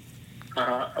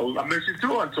 I miss you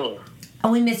too on tour.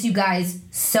 And we miss you guys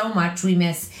so much. We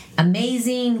miss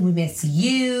Amazing. We miss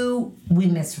you. We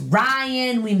miss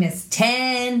Ryan. We miss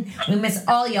 10. We miss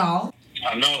all y'all.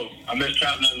 I know. I miss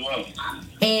traveling as well.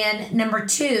 And number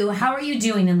two, how are you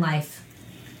doing in life?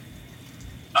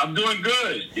 I'm doing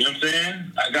good. You know what I'm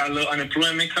saying? I got a little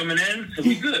unemployment coming in, so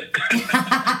we good. You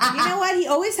know what? He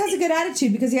always has a good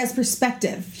attitude because he has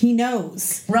perspective. He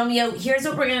knows. Romeo, here's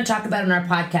what we're going to talk about in our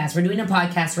podcast. We're doing a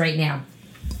podcast right now.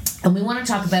 And we want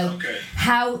to talk about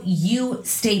how you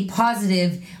stay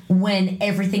positive when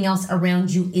everything else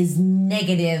around you is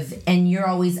negative and you're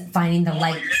always finding the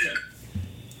light.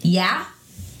 Yeah?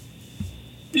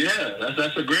 Yeah,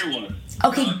 that's a great one.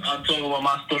 Okay. I'll talk about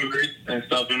my story and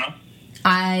stuff, you know?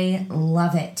 I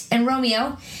love it. And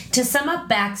Romeo, to sum up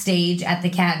backstage at the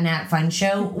Cat and Nat Fun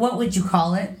Show, what would you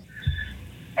call it?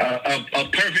 A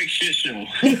perfect shit show.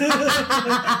 It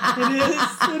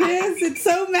is. It's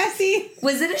so messy.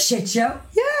 Was it a shit show?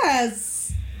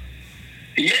 Yes.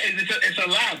 Yeah, it's a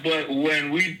lot, but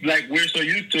when we're so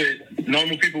used to it,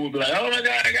 normal people will be like, oh my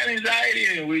God, I got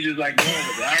anxiety, and we just like go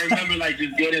with it. I remember like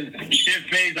just getting shit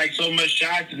faced, like so much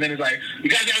shots, and then it's like, you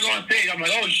guys gotta go on stage. I'm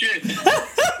like, oh shit.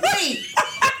 Wait.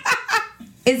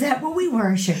 Is that what we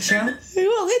were, a shit show? Well,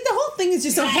 the whole thing is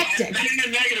just so hectic. Not in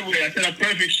a negative way. I said a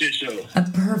perfect shit show. A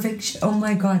perfect oh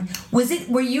my God.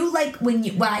 Were you like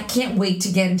I can't wait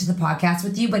to get into the podcast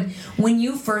with you, but when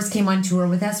you first came on tour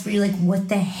with us, were you like, what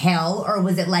the hell? Or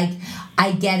was it like,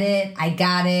 I get it, I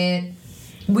got it?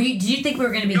 Did you think we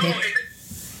were going to be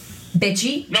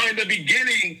bitchy? No, in the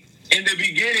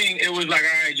beginning, it was like,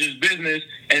 all right, just business.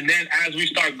 And then as we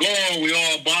start going, we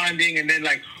all bonding. And then,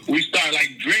 like, we start,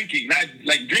 like, drinking. Not,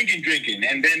 like, drinking.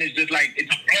 And then it's just, like,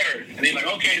 it's a blur. And they're like,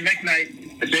 okay, next night,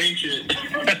 the same shit.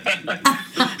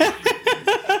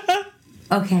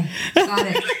 Okay, got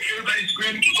it. Everybody's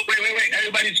screaming. Wait.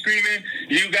 Everybody's screaming.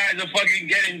 You guys are fucking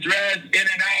getting dressed. In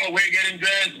and out. We're getting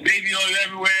dressed. Baby oil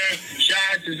everywhere.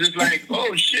 Shots. It's just like,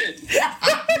 oh, shit.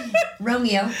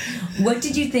 Romeo, what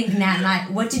did you think Nat and I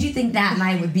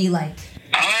would be like?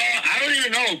 I don't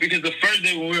even know, because the first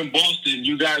day when we were in Boston,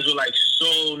 you guys were like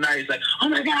so nice, like, oh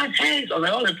my God, thanks. I was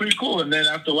like, oh, they're pretty cool. And then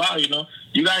after a while, you know,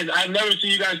 you guys, I've never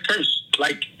seen you guys curse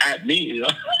like at me, you know.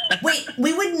 Wait,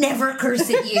 we would never curse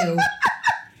at you.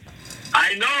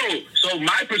 I know. So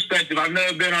my perspective, I've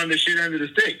never been on the shit end of the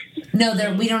stick. No,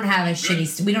 we don't have a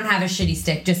shitty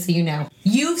stick, just so you know.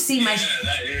 You've seen my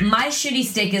shitty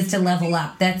stick is to level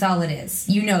up. That's all it is.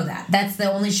 You know that. That's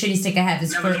the only shitty stick I have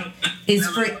Level up.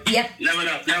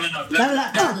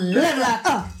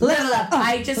 Level up.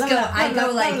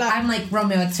 I'm like,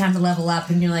 Romeo, it's time to level up,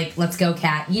 and you're like, let's go,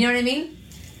 Kat. You know what I mean?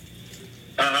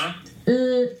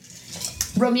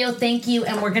 Romeo, thank you,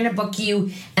 and we're gonna book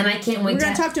you, and I can't wait. We're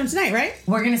gonna talk to him tonight, right?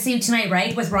 We're gonna see you tonight,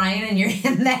 right, with Ryan, and you're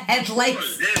in the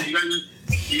headlights.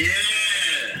 Yeah.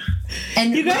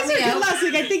 And you guys Romeo, were good last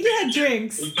week. I think you had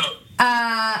drinks.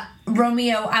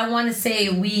 Romeo, I want to say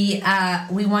we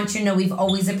want you to know we've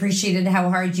always appreciated how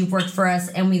hard you've worked for us,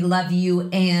 and we love you,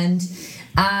 and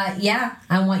I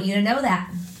want you to know that.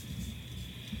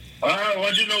 I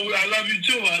want you to know I love you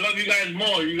too. I love you guys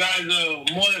more. You guys are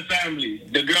more than family.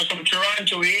 The girls from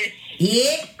Toronto,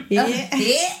 Yeah.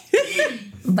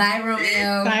 Bye,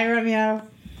 Romeo. Bye, Romeo.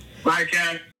 Bye,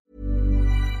 Kat.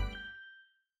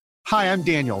 Hi, I'm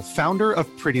Daniel, founder of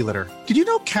Pretty Litter. Did you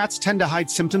know cats tend to hide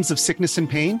symptoms of sickness and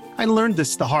pain? I learned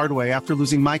this the hard way after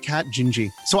losing my cat, Gingy.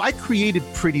 So I created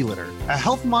Pretty Litter, a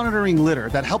health monitoring litter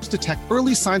that helps detect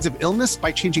early signs of illness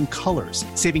by changing colors,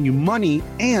 saving you money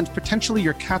and potentially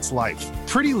your cat's life.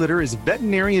 Pretty Litter is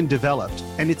veterinarian developed,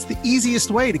 and it's the easiest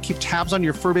way to keep tabs on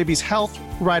your fur baby's health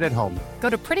right at home. Go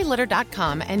to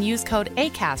prettylitter.com and use code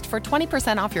ACAST for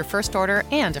 20% off your first order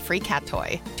and a free cat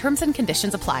toy. Terms and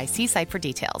conditions apply. See site for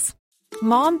details.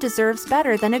 Mom deserves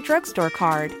better than a drugstore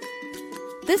card.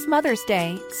 This Mother's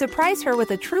Day, surprise her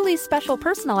with a truly special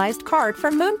personalized card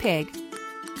from Moonpig.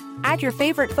 Add your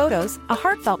favorite photos, a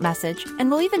heartfelt message,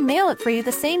 and we'll even mail it for you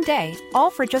the same day,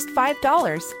 all for just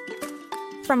 $5.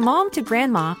 From mom to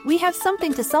grandma, we have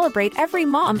something to celebrate every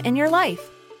mom in your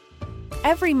life.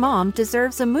 Every mom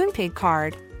deserves a Moonpig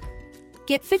card.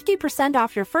 Get 50%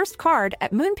 off your first card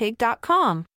at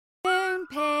Moonpig.com.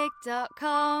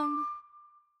 Moonpig.com.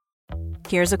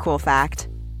 Here's a cool fact.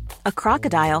 A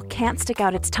crocodile can't stick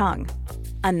out its tongue.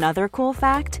 Another cool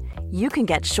fact, you can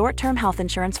get short-term health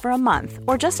insurance for a month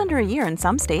or just under a year in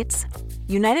some states.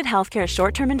 United Healthcare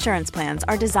short-term insurance plans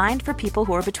are designed for people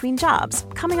who are between jobs,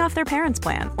 coming off their parents'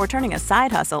 plan, or turning a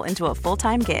side hustle into a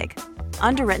full-time gig.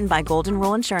 Underwritten by Golden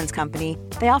Rule Insurance Company,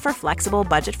 they offer flexible,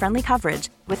 budget-friendly coverage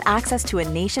with access to a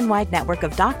nationwide network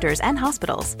of doctors and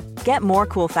hospitals. Get more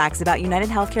cool facts about United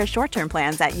Healthcare short-term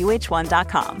plans at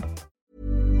UH1.com.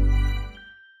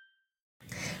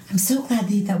 I'm so glad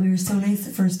that you thought we were so nice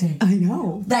the first day. I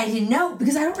know. But I didn't know.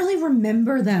 Because I don't really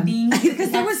remember them.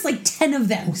 Because there was like 10 of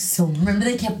them. Oh, so remember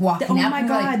they kept walking up. Oh my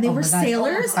God. Like, they were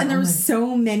sailors and there were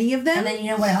so many of them. And then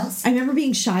you know what else? I remember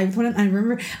being shy with one of them. I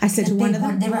remember I said to one of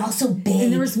them. They were all so big.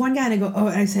 And there was one guy and I go,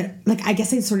 I said, like, I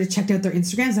guess I sort of checked out their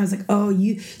Instagrams and I was like, so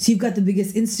you've got the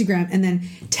biggest Instagram. And then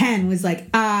 10 was like,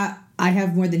 I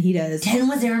have more than he does. 10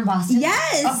 was there in Boston?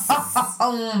 Yes.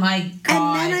 Oh my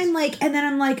God. And then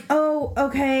I'm like, oh,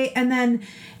 okay. And then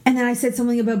I said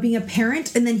something about being a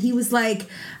parent, and then he was like,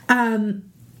 did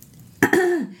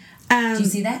you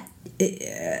see that? We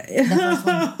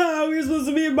were supposed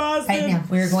to be in Boston. Right now.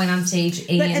 We were going on stage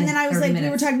 80 and then I was like, minutes. we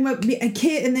were talking about a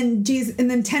kid, and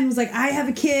then 10 was like, I have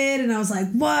a kid, and I was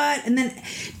like, what? And then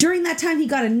during that time, he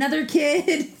got another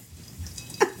kid.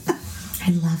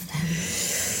 I love them.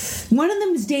 One of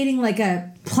them was dating like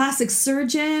a plastic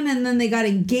surgeon, and then they got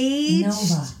engaged.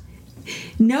 Nova.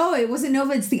 No, it wasn't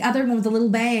Nova. It's the other one with the little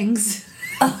bangs.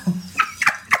 Oh.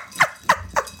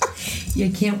 You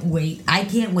can't wait. I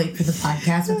can't wait for the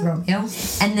podcast with Romeo.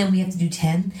 And then we have to do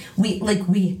 10.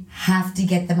 We have to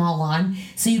get them all on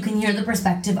so you can hear the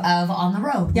perspective of On the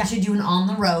Road. Yeah. We should do an On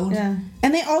the Road. Yeah.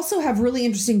 And they also have really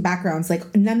interesting backgrounds.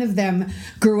 Like, none of them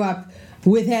grew up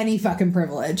with any fucking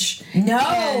privilege. No.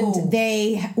 And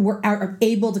they are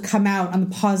able to come out on the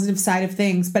positive side of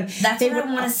things. But that's what I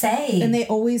want to say. And they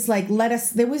always let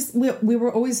us. We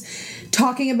were always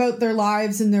talking about their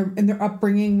lives and their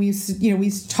upbringing. We used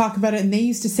to talk about it, and they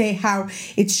used to say how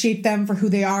it shaped them for who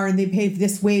they are, and they behaved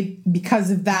this way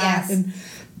because of that, yes.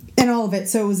 and all of it.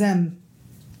 So it was eye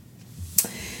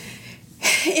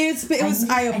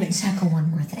opening. I need to tackle one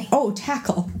more thing. Oh,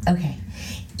 tackle. Okay.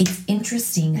 It's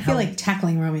interesting how... I feel like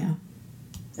tackling Romeo.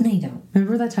 No, you don't.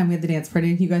 Remember that time we had the dance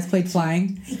party and you guys played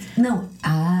flying? No.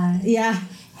 Yeah.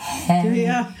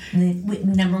 Yeah.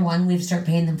 Number one, we have to start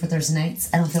paying them for Thursday nights.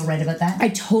 I don't feel right about that. I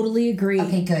totally agree.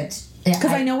 Okay, good.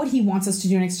 Because I know what he wants us to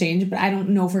do in exchange, but I don't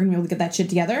know if we're going to be able to get that shit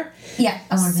together. Yeah,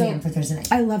 I want to pay him for Thursday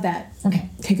night. I love that. Okay,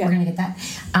 good. We're going to get that.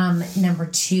 Number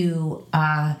two,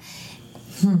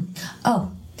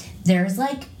 there's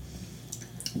like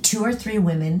 2 or 3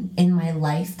 women in my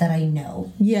life that I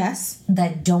know. Yes.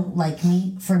 That don't like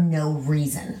me for no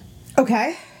reason.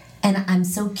 Okay. And I'm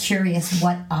so curious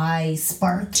what I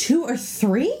sparked. 2 or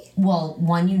 3? Well,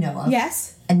 one you know of.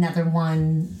 Yes. Another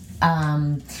one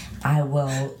I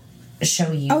will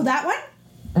show you. Oh, that one?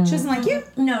 She doesn't like you?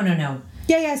 No.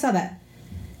 Yeah, I saw that.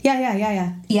 Yeah.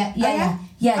 Yeah. Oh,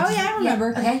 yeah, I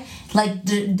remember. Okay. Like,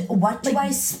 what do I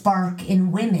spark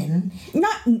in women?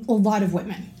 Not a lot of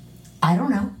women. I don't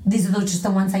know. These are just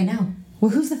the ones I know.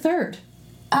 Well, who's the third?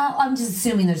 I'm just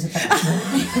assuming there's a third.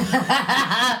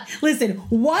 Listen,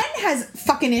 one has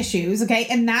fucking issues, okay?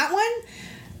 And that one,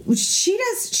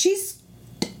 she's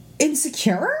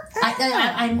insecure?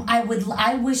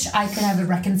 I wish I could have a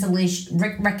reconciliation.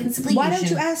 Why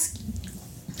don't you ask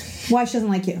why she doesn't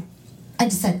like you? I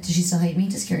just said, does she still hate me?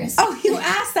 Just curious. Oh, you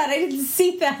asked that. I didn't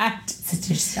see that. Does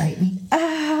she still hate me?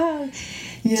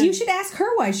 Yeah. You should ask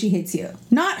her why she hates you.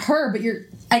 Not her, but you're...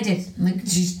 I did. Like,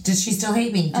 does she still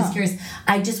hate me? Just curious.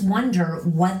 I just wonder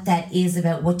what that is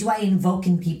about. What do I invoke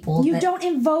in people? You don't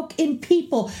invoke in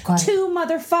people. Two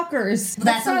motherfuckers.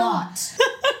 That's a lot.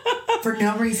 For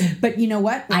no reason. But you know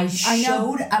what? I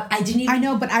didn't even... I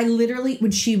know, but I literally...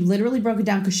 When she literally broke it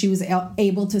down because she was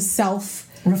able to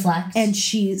self-reflect. And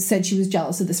she said she was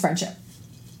jealous of this friendship.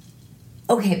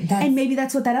 Okay. And maybe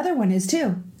that's what that other one is,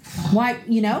 too. Why,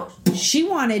 she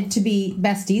wanted to be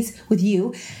besties with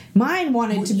you. Mine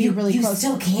wanted to be really close. You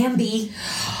still can be.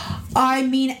 I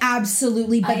mean,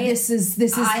 absolutely. But this is.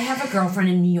 I have a girlfriend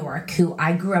in New York who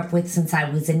I grew up with since I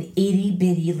was an itty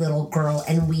bitty little girl,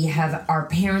 and our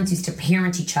parents used to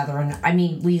parent each other, and I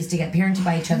mean, we used to get parented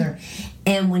by each other.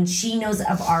 And when she knows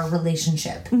of our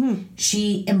relationship,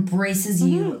 she embraces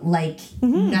you like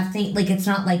nothing. Like it's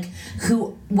not like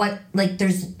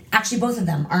there's actually both of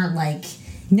them aren't like.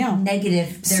 No.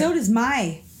 Negative. So does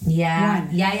my one.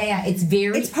 Yeah.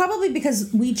 It's probably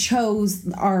because we chose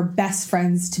our best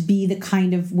friends to be the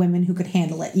kind of women who could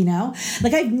handle it,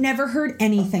 Like, I've never heard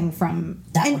anything from...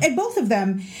 And both of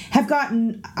them have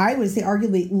gotten, I would say,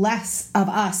 arguably less of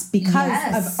us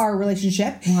because of our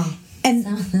relationship. Well, and...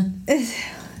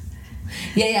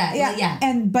 Yeah.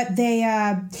 And, but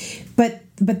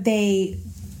they...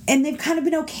 And they've kind of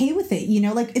been okay with it,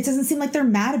 Like, it doesn't seem like they're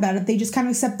mad about it. They just kind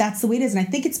of accept that's the way it is. And I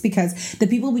think it's because the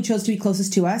people we chose to be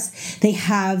closest to us, they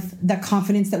have the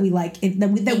confidence that we like, that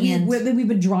we've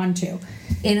been drawn to.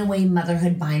 In a way,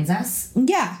 motherhood binds us.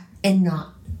 Yeah. And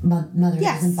not motherhood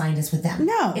doesn't bind us with them.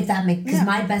 No. If that makes...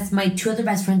 Because my two other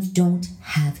best friends don't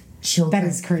have children. That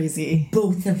is crazy.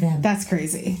 Both of them. That's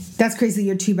crazy. That's crazy.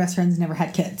 Your two best friends never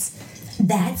had kids.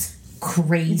 That's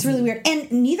crazy. It's really weird.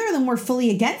 And neither of them were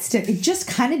fully against it. It just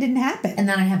kind of didn't happen. And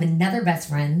then I have another best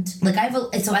friend. Like,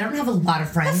 so I don't have a lot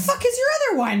of friends. The fuck is your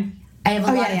other one? I have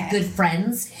a lot of good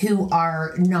friends who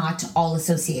are not all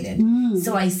associated.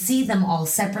 So I see them all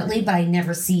separately, but I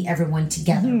never see everyone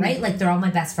together, right? Like, they're all my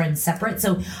best friends separate.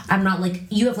 So I'm not like,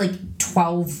 you have like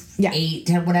 12, 8,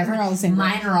 10, whatever. They're all the same.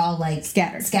 Mine are all like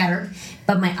scattered.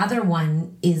 But my other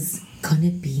one is going to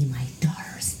be my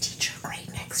daughter's teacher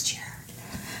grade next year.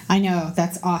 I know.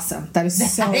 That's awesome.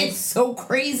 It's so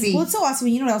crazy. Well, it's so awesome.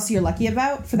 You know what else you're lucky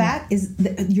about for that? Is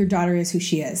your daughter is who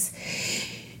she is.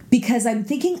 Because I'm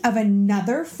thinking of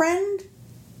another friend.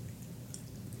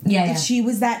 Yeah. If she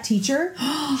was that teacher,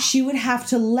 she would have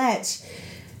to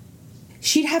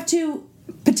she'd have to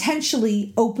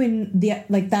potentially open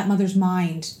that mother's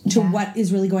mind to what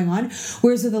is really going on.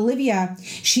 Whereas with Olivia,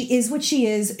 she is what she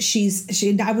is.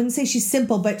 I wouldn't say she's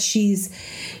simple, but she's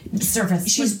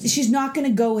surface. She's not going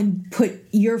to go and put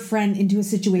your friend into a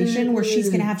situation where she's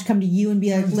going to have to come to you and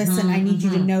be like, listen, I need you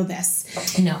to know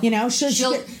this. No.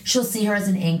 She'll see her as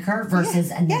an anchor versus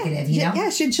a negative, Yeah,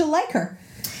 she'll like her.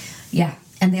 Yeah.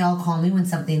 And they all call me when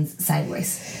something's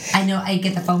sideways. I know I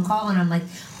get the phone call and I'm like,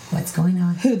 what's going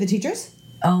on? Who, the teachers?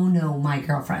 Oh no, my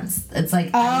girlfriends. It's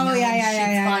like,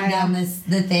 gone down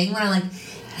the thing when I'm like,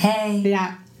 hey.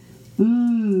 Yeah.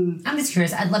 I'm just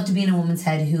curious. I'd love to be in a woman's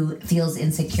head who feels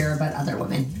insecure about other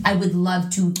women. I would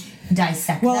love to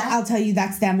dissect that. Well, I'll tell you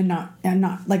that's them and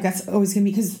not like that's always going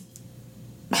to be because,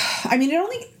 I mean,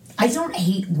 I don't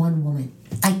hate one woman.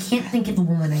 I can't think of a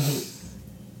woman I hate.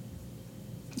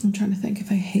 I'm trying to think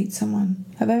if I hate someone.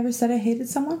 Have I ever said I hated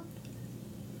someone?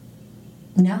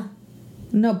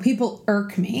 No, people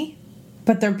irk me,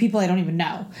 but they're people I don't even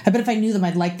know. I bet if I knew them,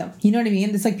 I'd like them. You know what I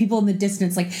mean? It's like people in the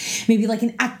distance, like maybe like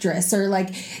an actress or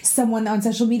like someone on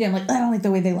social media. I'm like, I don't like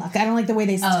the way they look. I don't like the way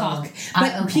they talk.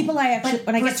 But people I actually...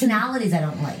 But personalities I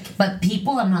don't like. But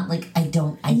people I'm not like, I hate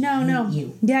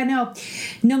you. Yeah,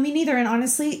 no, me neither. And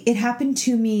honestly, it happened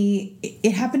to me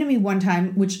one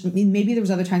time, which maybe there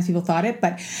was other times people thought it,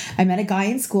 but I met a guy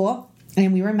in school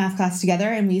and we were in math class together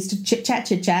and we used to chit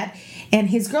chat. And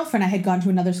his girlfriend I had gone to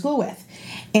another school with.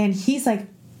 And he's like,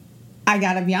 I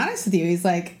gotta be honest with you. He's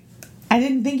like, I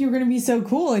didn't think you were going to be so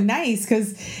cool and nice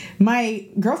because my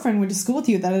girlfriend went to school with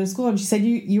you at that other school and she said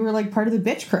you were like part of the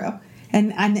bitch crew.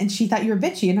 And she thought you were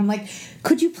bitchy. And I'm like,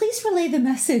 could you please relay the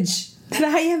message that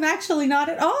I am actually not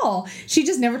at all? She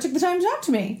just never took the time to talk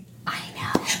to me. I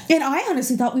know. And I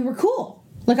honestly thought we were cool.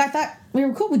 Like, I thought we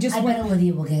were cool. I bet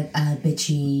Olivia will get a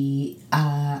bitchy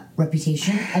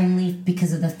reputation only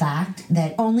because of the fact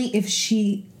that... Only if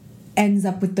she ends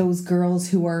up with those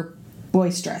girls who are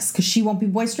boisterous. Because she won't be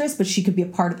boisterous, but she could be a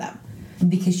part of them.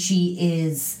 Because she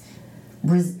is...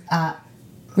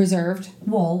 reserved.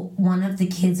 Well, one of the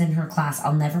kids in her class,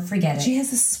 I'll never forget it. She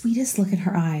has the sweetest look in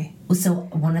her eye. So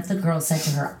one of the girls said to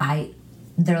her,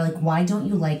 they're like, why don't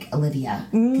you like Olivia?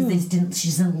 Because she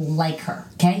doesn't like her,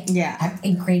 okay? Yeah.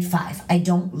 In grade 5, I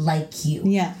don't like you.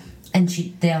 Yeah. And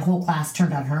the whole class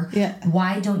turned on her. Yeah.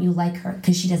 Why don't you like her?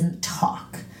 Because she doesn't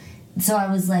talk. So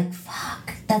I was like,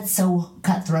 fuck, that's so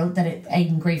cutthroat that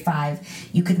in grade 5,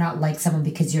 you could not like someone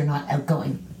because you're not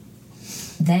outgoing.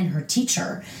 Then her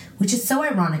teacher, which is so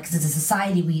ironic because as a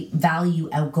society we value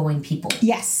outgoing people.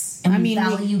 Yes. And we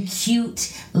value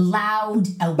cute, loud,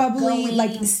 outgoing. Bubbly,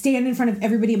 like stand in front of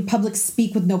everybody in public,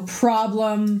 speak with no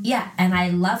problem. Yeah, and I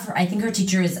love her. I think her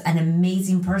teacher is an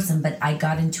amazing person, but I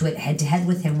got into it head to head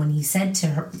with him when he said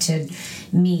to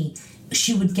me,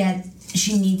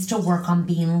 she needs to work on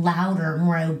being louder,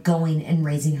 more outgoing, and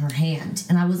raising her hand.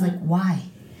 And I was like, why?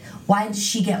 Why does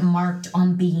she get marked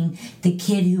on being the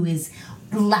kid who is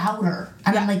louder?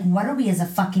 And I'm like, what are we as a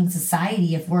fucking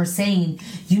society if we're saying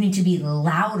you need to be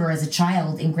louder as a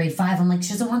child in grade 5? I'm like,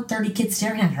 she doesn't want 30 kids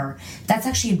staring at her. That's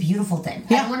actually a beautiful thing.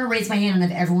 I don't want to raise my hand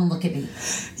and have everyone look at me.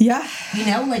 Yeah. You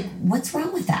know, like, what's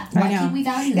wrong with that? Why can't we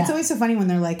value that? It's always so funny when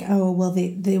they're like, oh, well,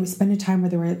 they would spend a time where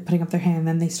they were putting up their hand and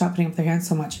then they stopped putting up their hand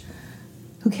so much.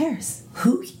 Who cares?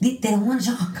 They don't want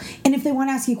to talk. And if they want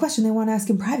to ask you a question, they want to ask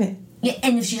in private. Yeah,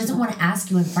 and if she doesn't want to ask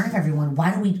you in front of everyone,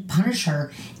 why do we punish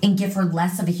her and give her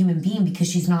less of a human being because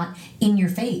she's not in your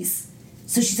face?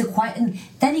 So she's a quiet... And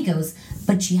then he goes,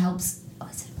 but she helps... Oh,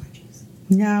 I said oranges.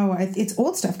 No, it's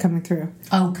old stuff coming through.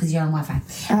 Oh, because you're on Wi-Fi.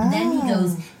 Oh. And then he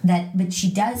goes but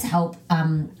she does help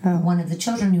one of the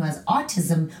children who has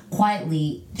autism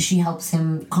quietly. She helps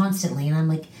him constantly. And I'm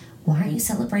like, why aren't you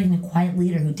celebrating a quiet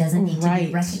leader who doesn't need to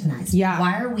be recognized? Yeah.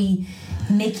 Why are we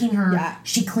making her...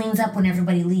 She cleans up when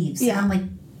everybody leaves. Yeah. And I'm like...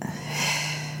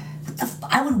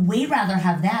 I would way rather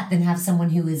have that than have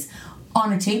someone who is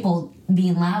on a table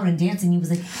being loud and dancing. He was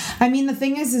like... I mean, the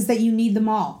thing is that you need them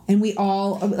all. And we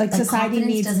all... Like society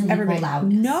needs everybody.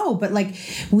 No, but like,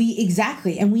 we...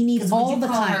 Exactly. And we need all the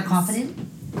kinds. Her confident?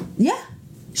 Yeah.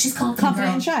 She's confident.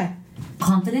 Confident and shy.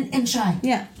 Confident and shy.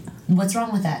 Yeah. What's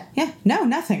wrong with that? Yeah, no,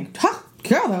 nothing.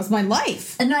 Girl, that was my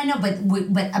life. No, I know, but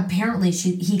apparently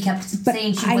he kept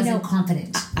saying she wasn't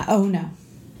confident. Oh, no.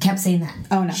 Kept saying that.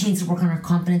 Oh, no. She needs to work on her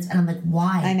confidence, and I'm like,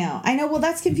 why? I know. Well,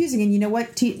 that's confusing, and you know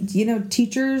what?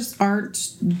 Teachers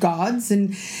aren't gods,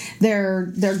 and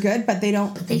they're good, but they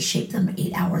don't... But they shape them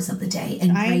 8 hours of the day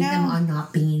and grade them on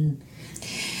not being...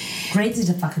 Grades need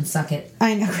to fucking suck it.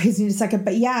 I know, grades need to suck it.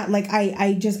 But yeah, like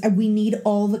we need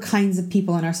all the kinds of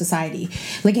people in our society.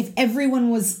 Like if everyone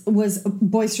was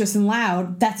boisterous and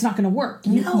loud, that's not going to work.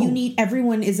 No. You need,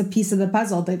 everyone is a piece of the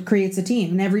puzzle that creates a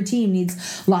team. And every team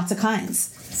needs lots of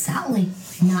kinds. Exactly.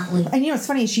 Not like... And you know, it's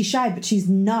funny, she's shy, but she's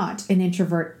not an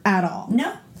introvert at all.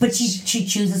 No. But she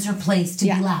chooses her place to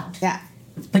be loud. Yeah.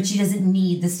 But she doesn't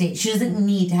need the stage. She doesn't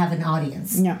need to have an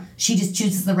audience. No. She just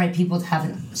chooses the right people to have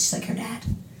it. She's like her dad.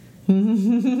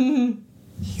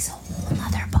 He's a whole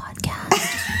other podcast.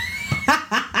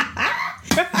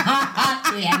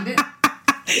 We end it?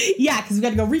 Yeah, because we got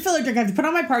to go refill our drink. I have to put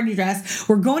on my party dress.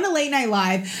 We're going to Late Night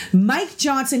Live. Mike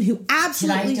Johnson, who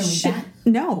absolutely should. That?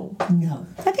 No. I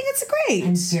think it's great.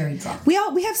 I'm very drunk.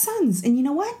 We have sons, and you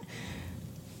know what?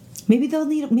 Maybe they'll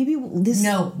need. Maybe this.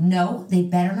 No. They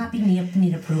better not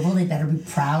need approval. They better be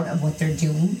proud of what they're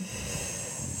doing.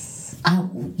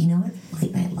 You know what?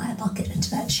 Late Night Live, I'll get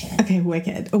into that shit. Okay,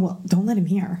 wicked. Oh, well, don't let him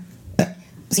hear.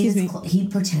 Excuse me. He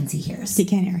pretends he hears. He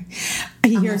can't hear.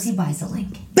 Unless he buys the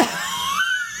link. He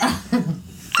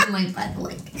might buy the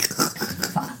link.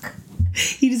 Fuck.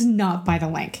 He does not buy the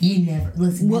link. You never...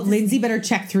 Listen. Well, Lindsay better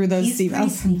check through those emails. He's pretty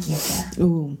sneaky at that.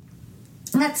 Ooh.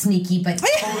 Not sneaky, but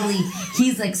totally...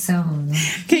 He's like, so...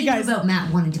 Okay, guys. About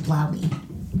Matt wanting to plow me.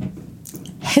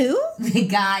 Who? The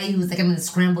guy who was like, I'm going to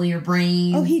scramble your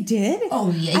brain. Oh, he did?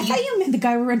 Oh, yeah. I thought you meant the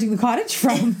guy we're renting the cottage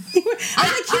from. I'm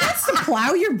like, he wants to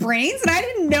plow your brains? And I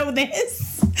didn't know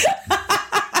this.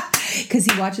 Because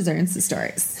he watches our Insta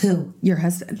stories. Who? Your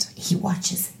husband. He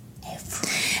watches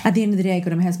everything. At the end of the day, I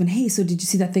go to my husband, hey, so did you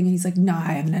see that thing? And he's like, no,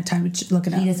 I haven't had time to look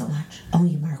it up. He doesn't watch.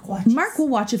 Only Mark watches. Mark will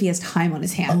watch if he has time on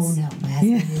his hands. Oh, no. My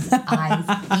husband has eyes,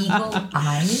 eagle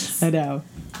eyes. I know.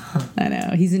 I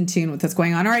know. He's in tune with what's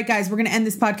going on. All right, guys, we're going to end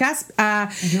this podcast.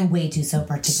 You're way too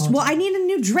self-particular. Well, I need a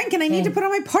new drink, and I need to put on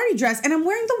my party dress, and I'm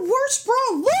wearing the worst bra.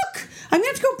 Look! I'm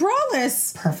going to have to go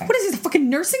braless. Perfect. What is this, a fucking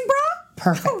nursing bra?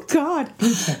 Perfect. Oh, God.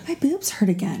 My boobs hurt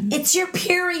again. It's your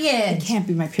period. It can't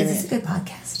be my period. This is a good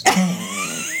podcast.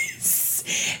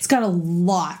 It's got a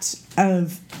lot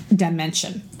of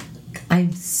dimension.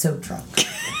 I'm so drunk.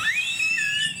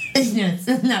 No, it's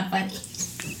not funny.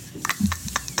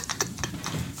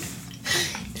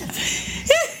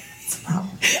 It's a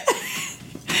problem.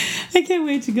 I can't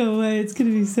wait to go away. It's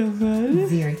going to be so fun.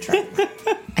 Very drunk.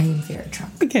 I am very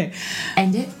drunk. Okay.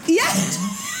 End it? Yes.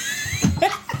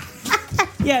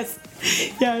 Yes.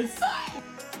 Yes.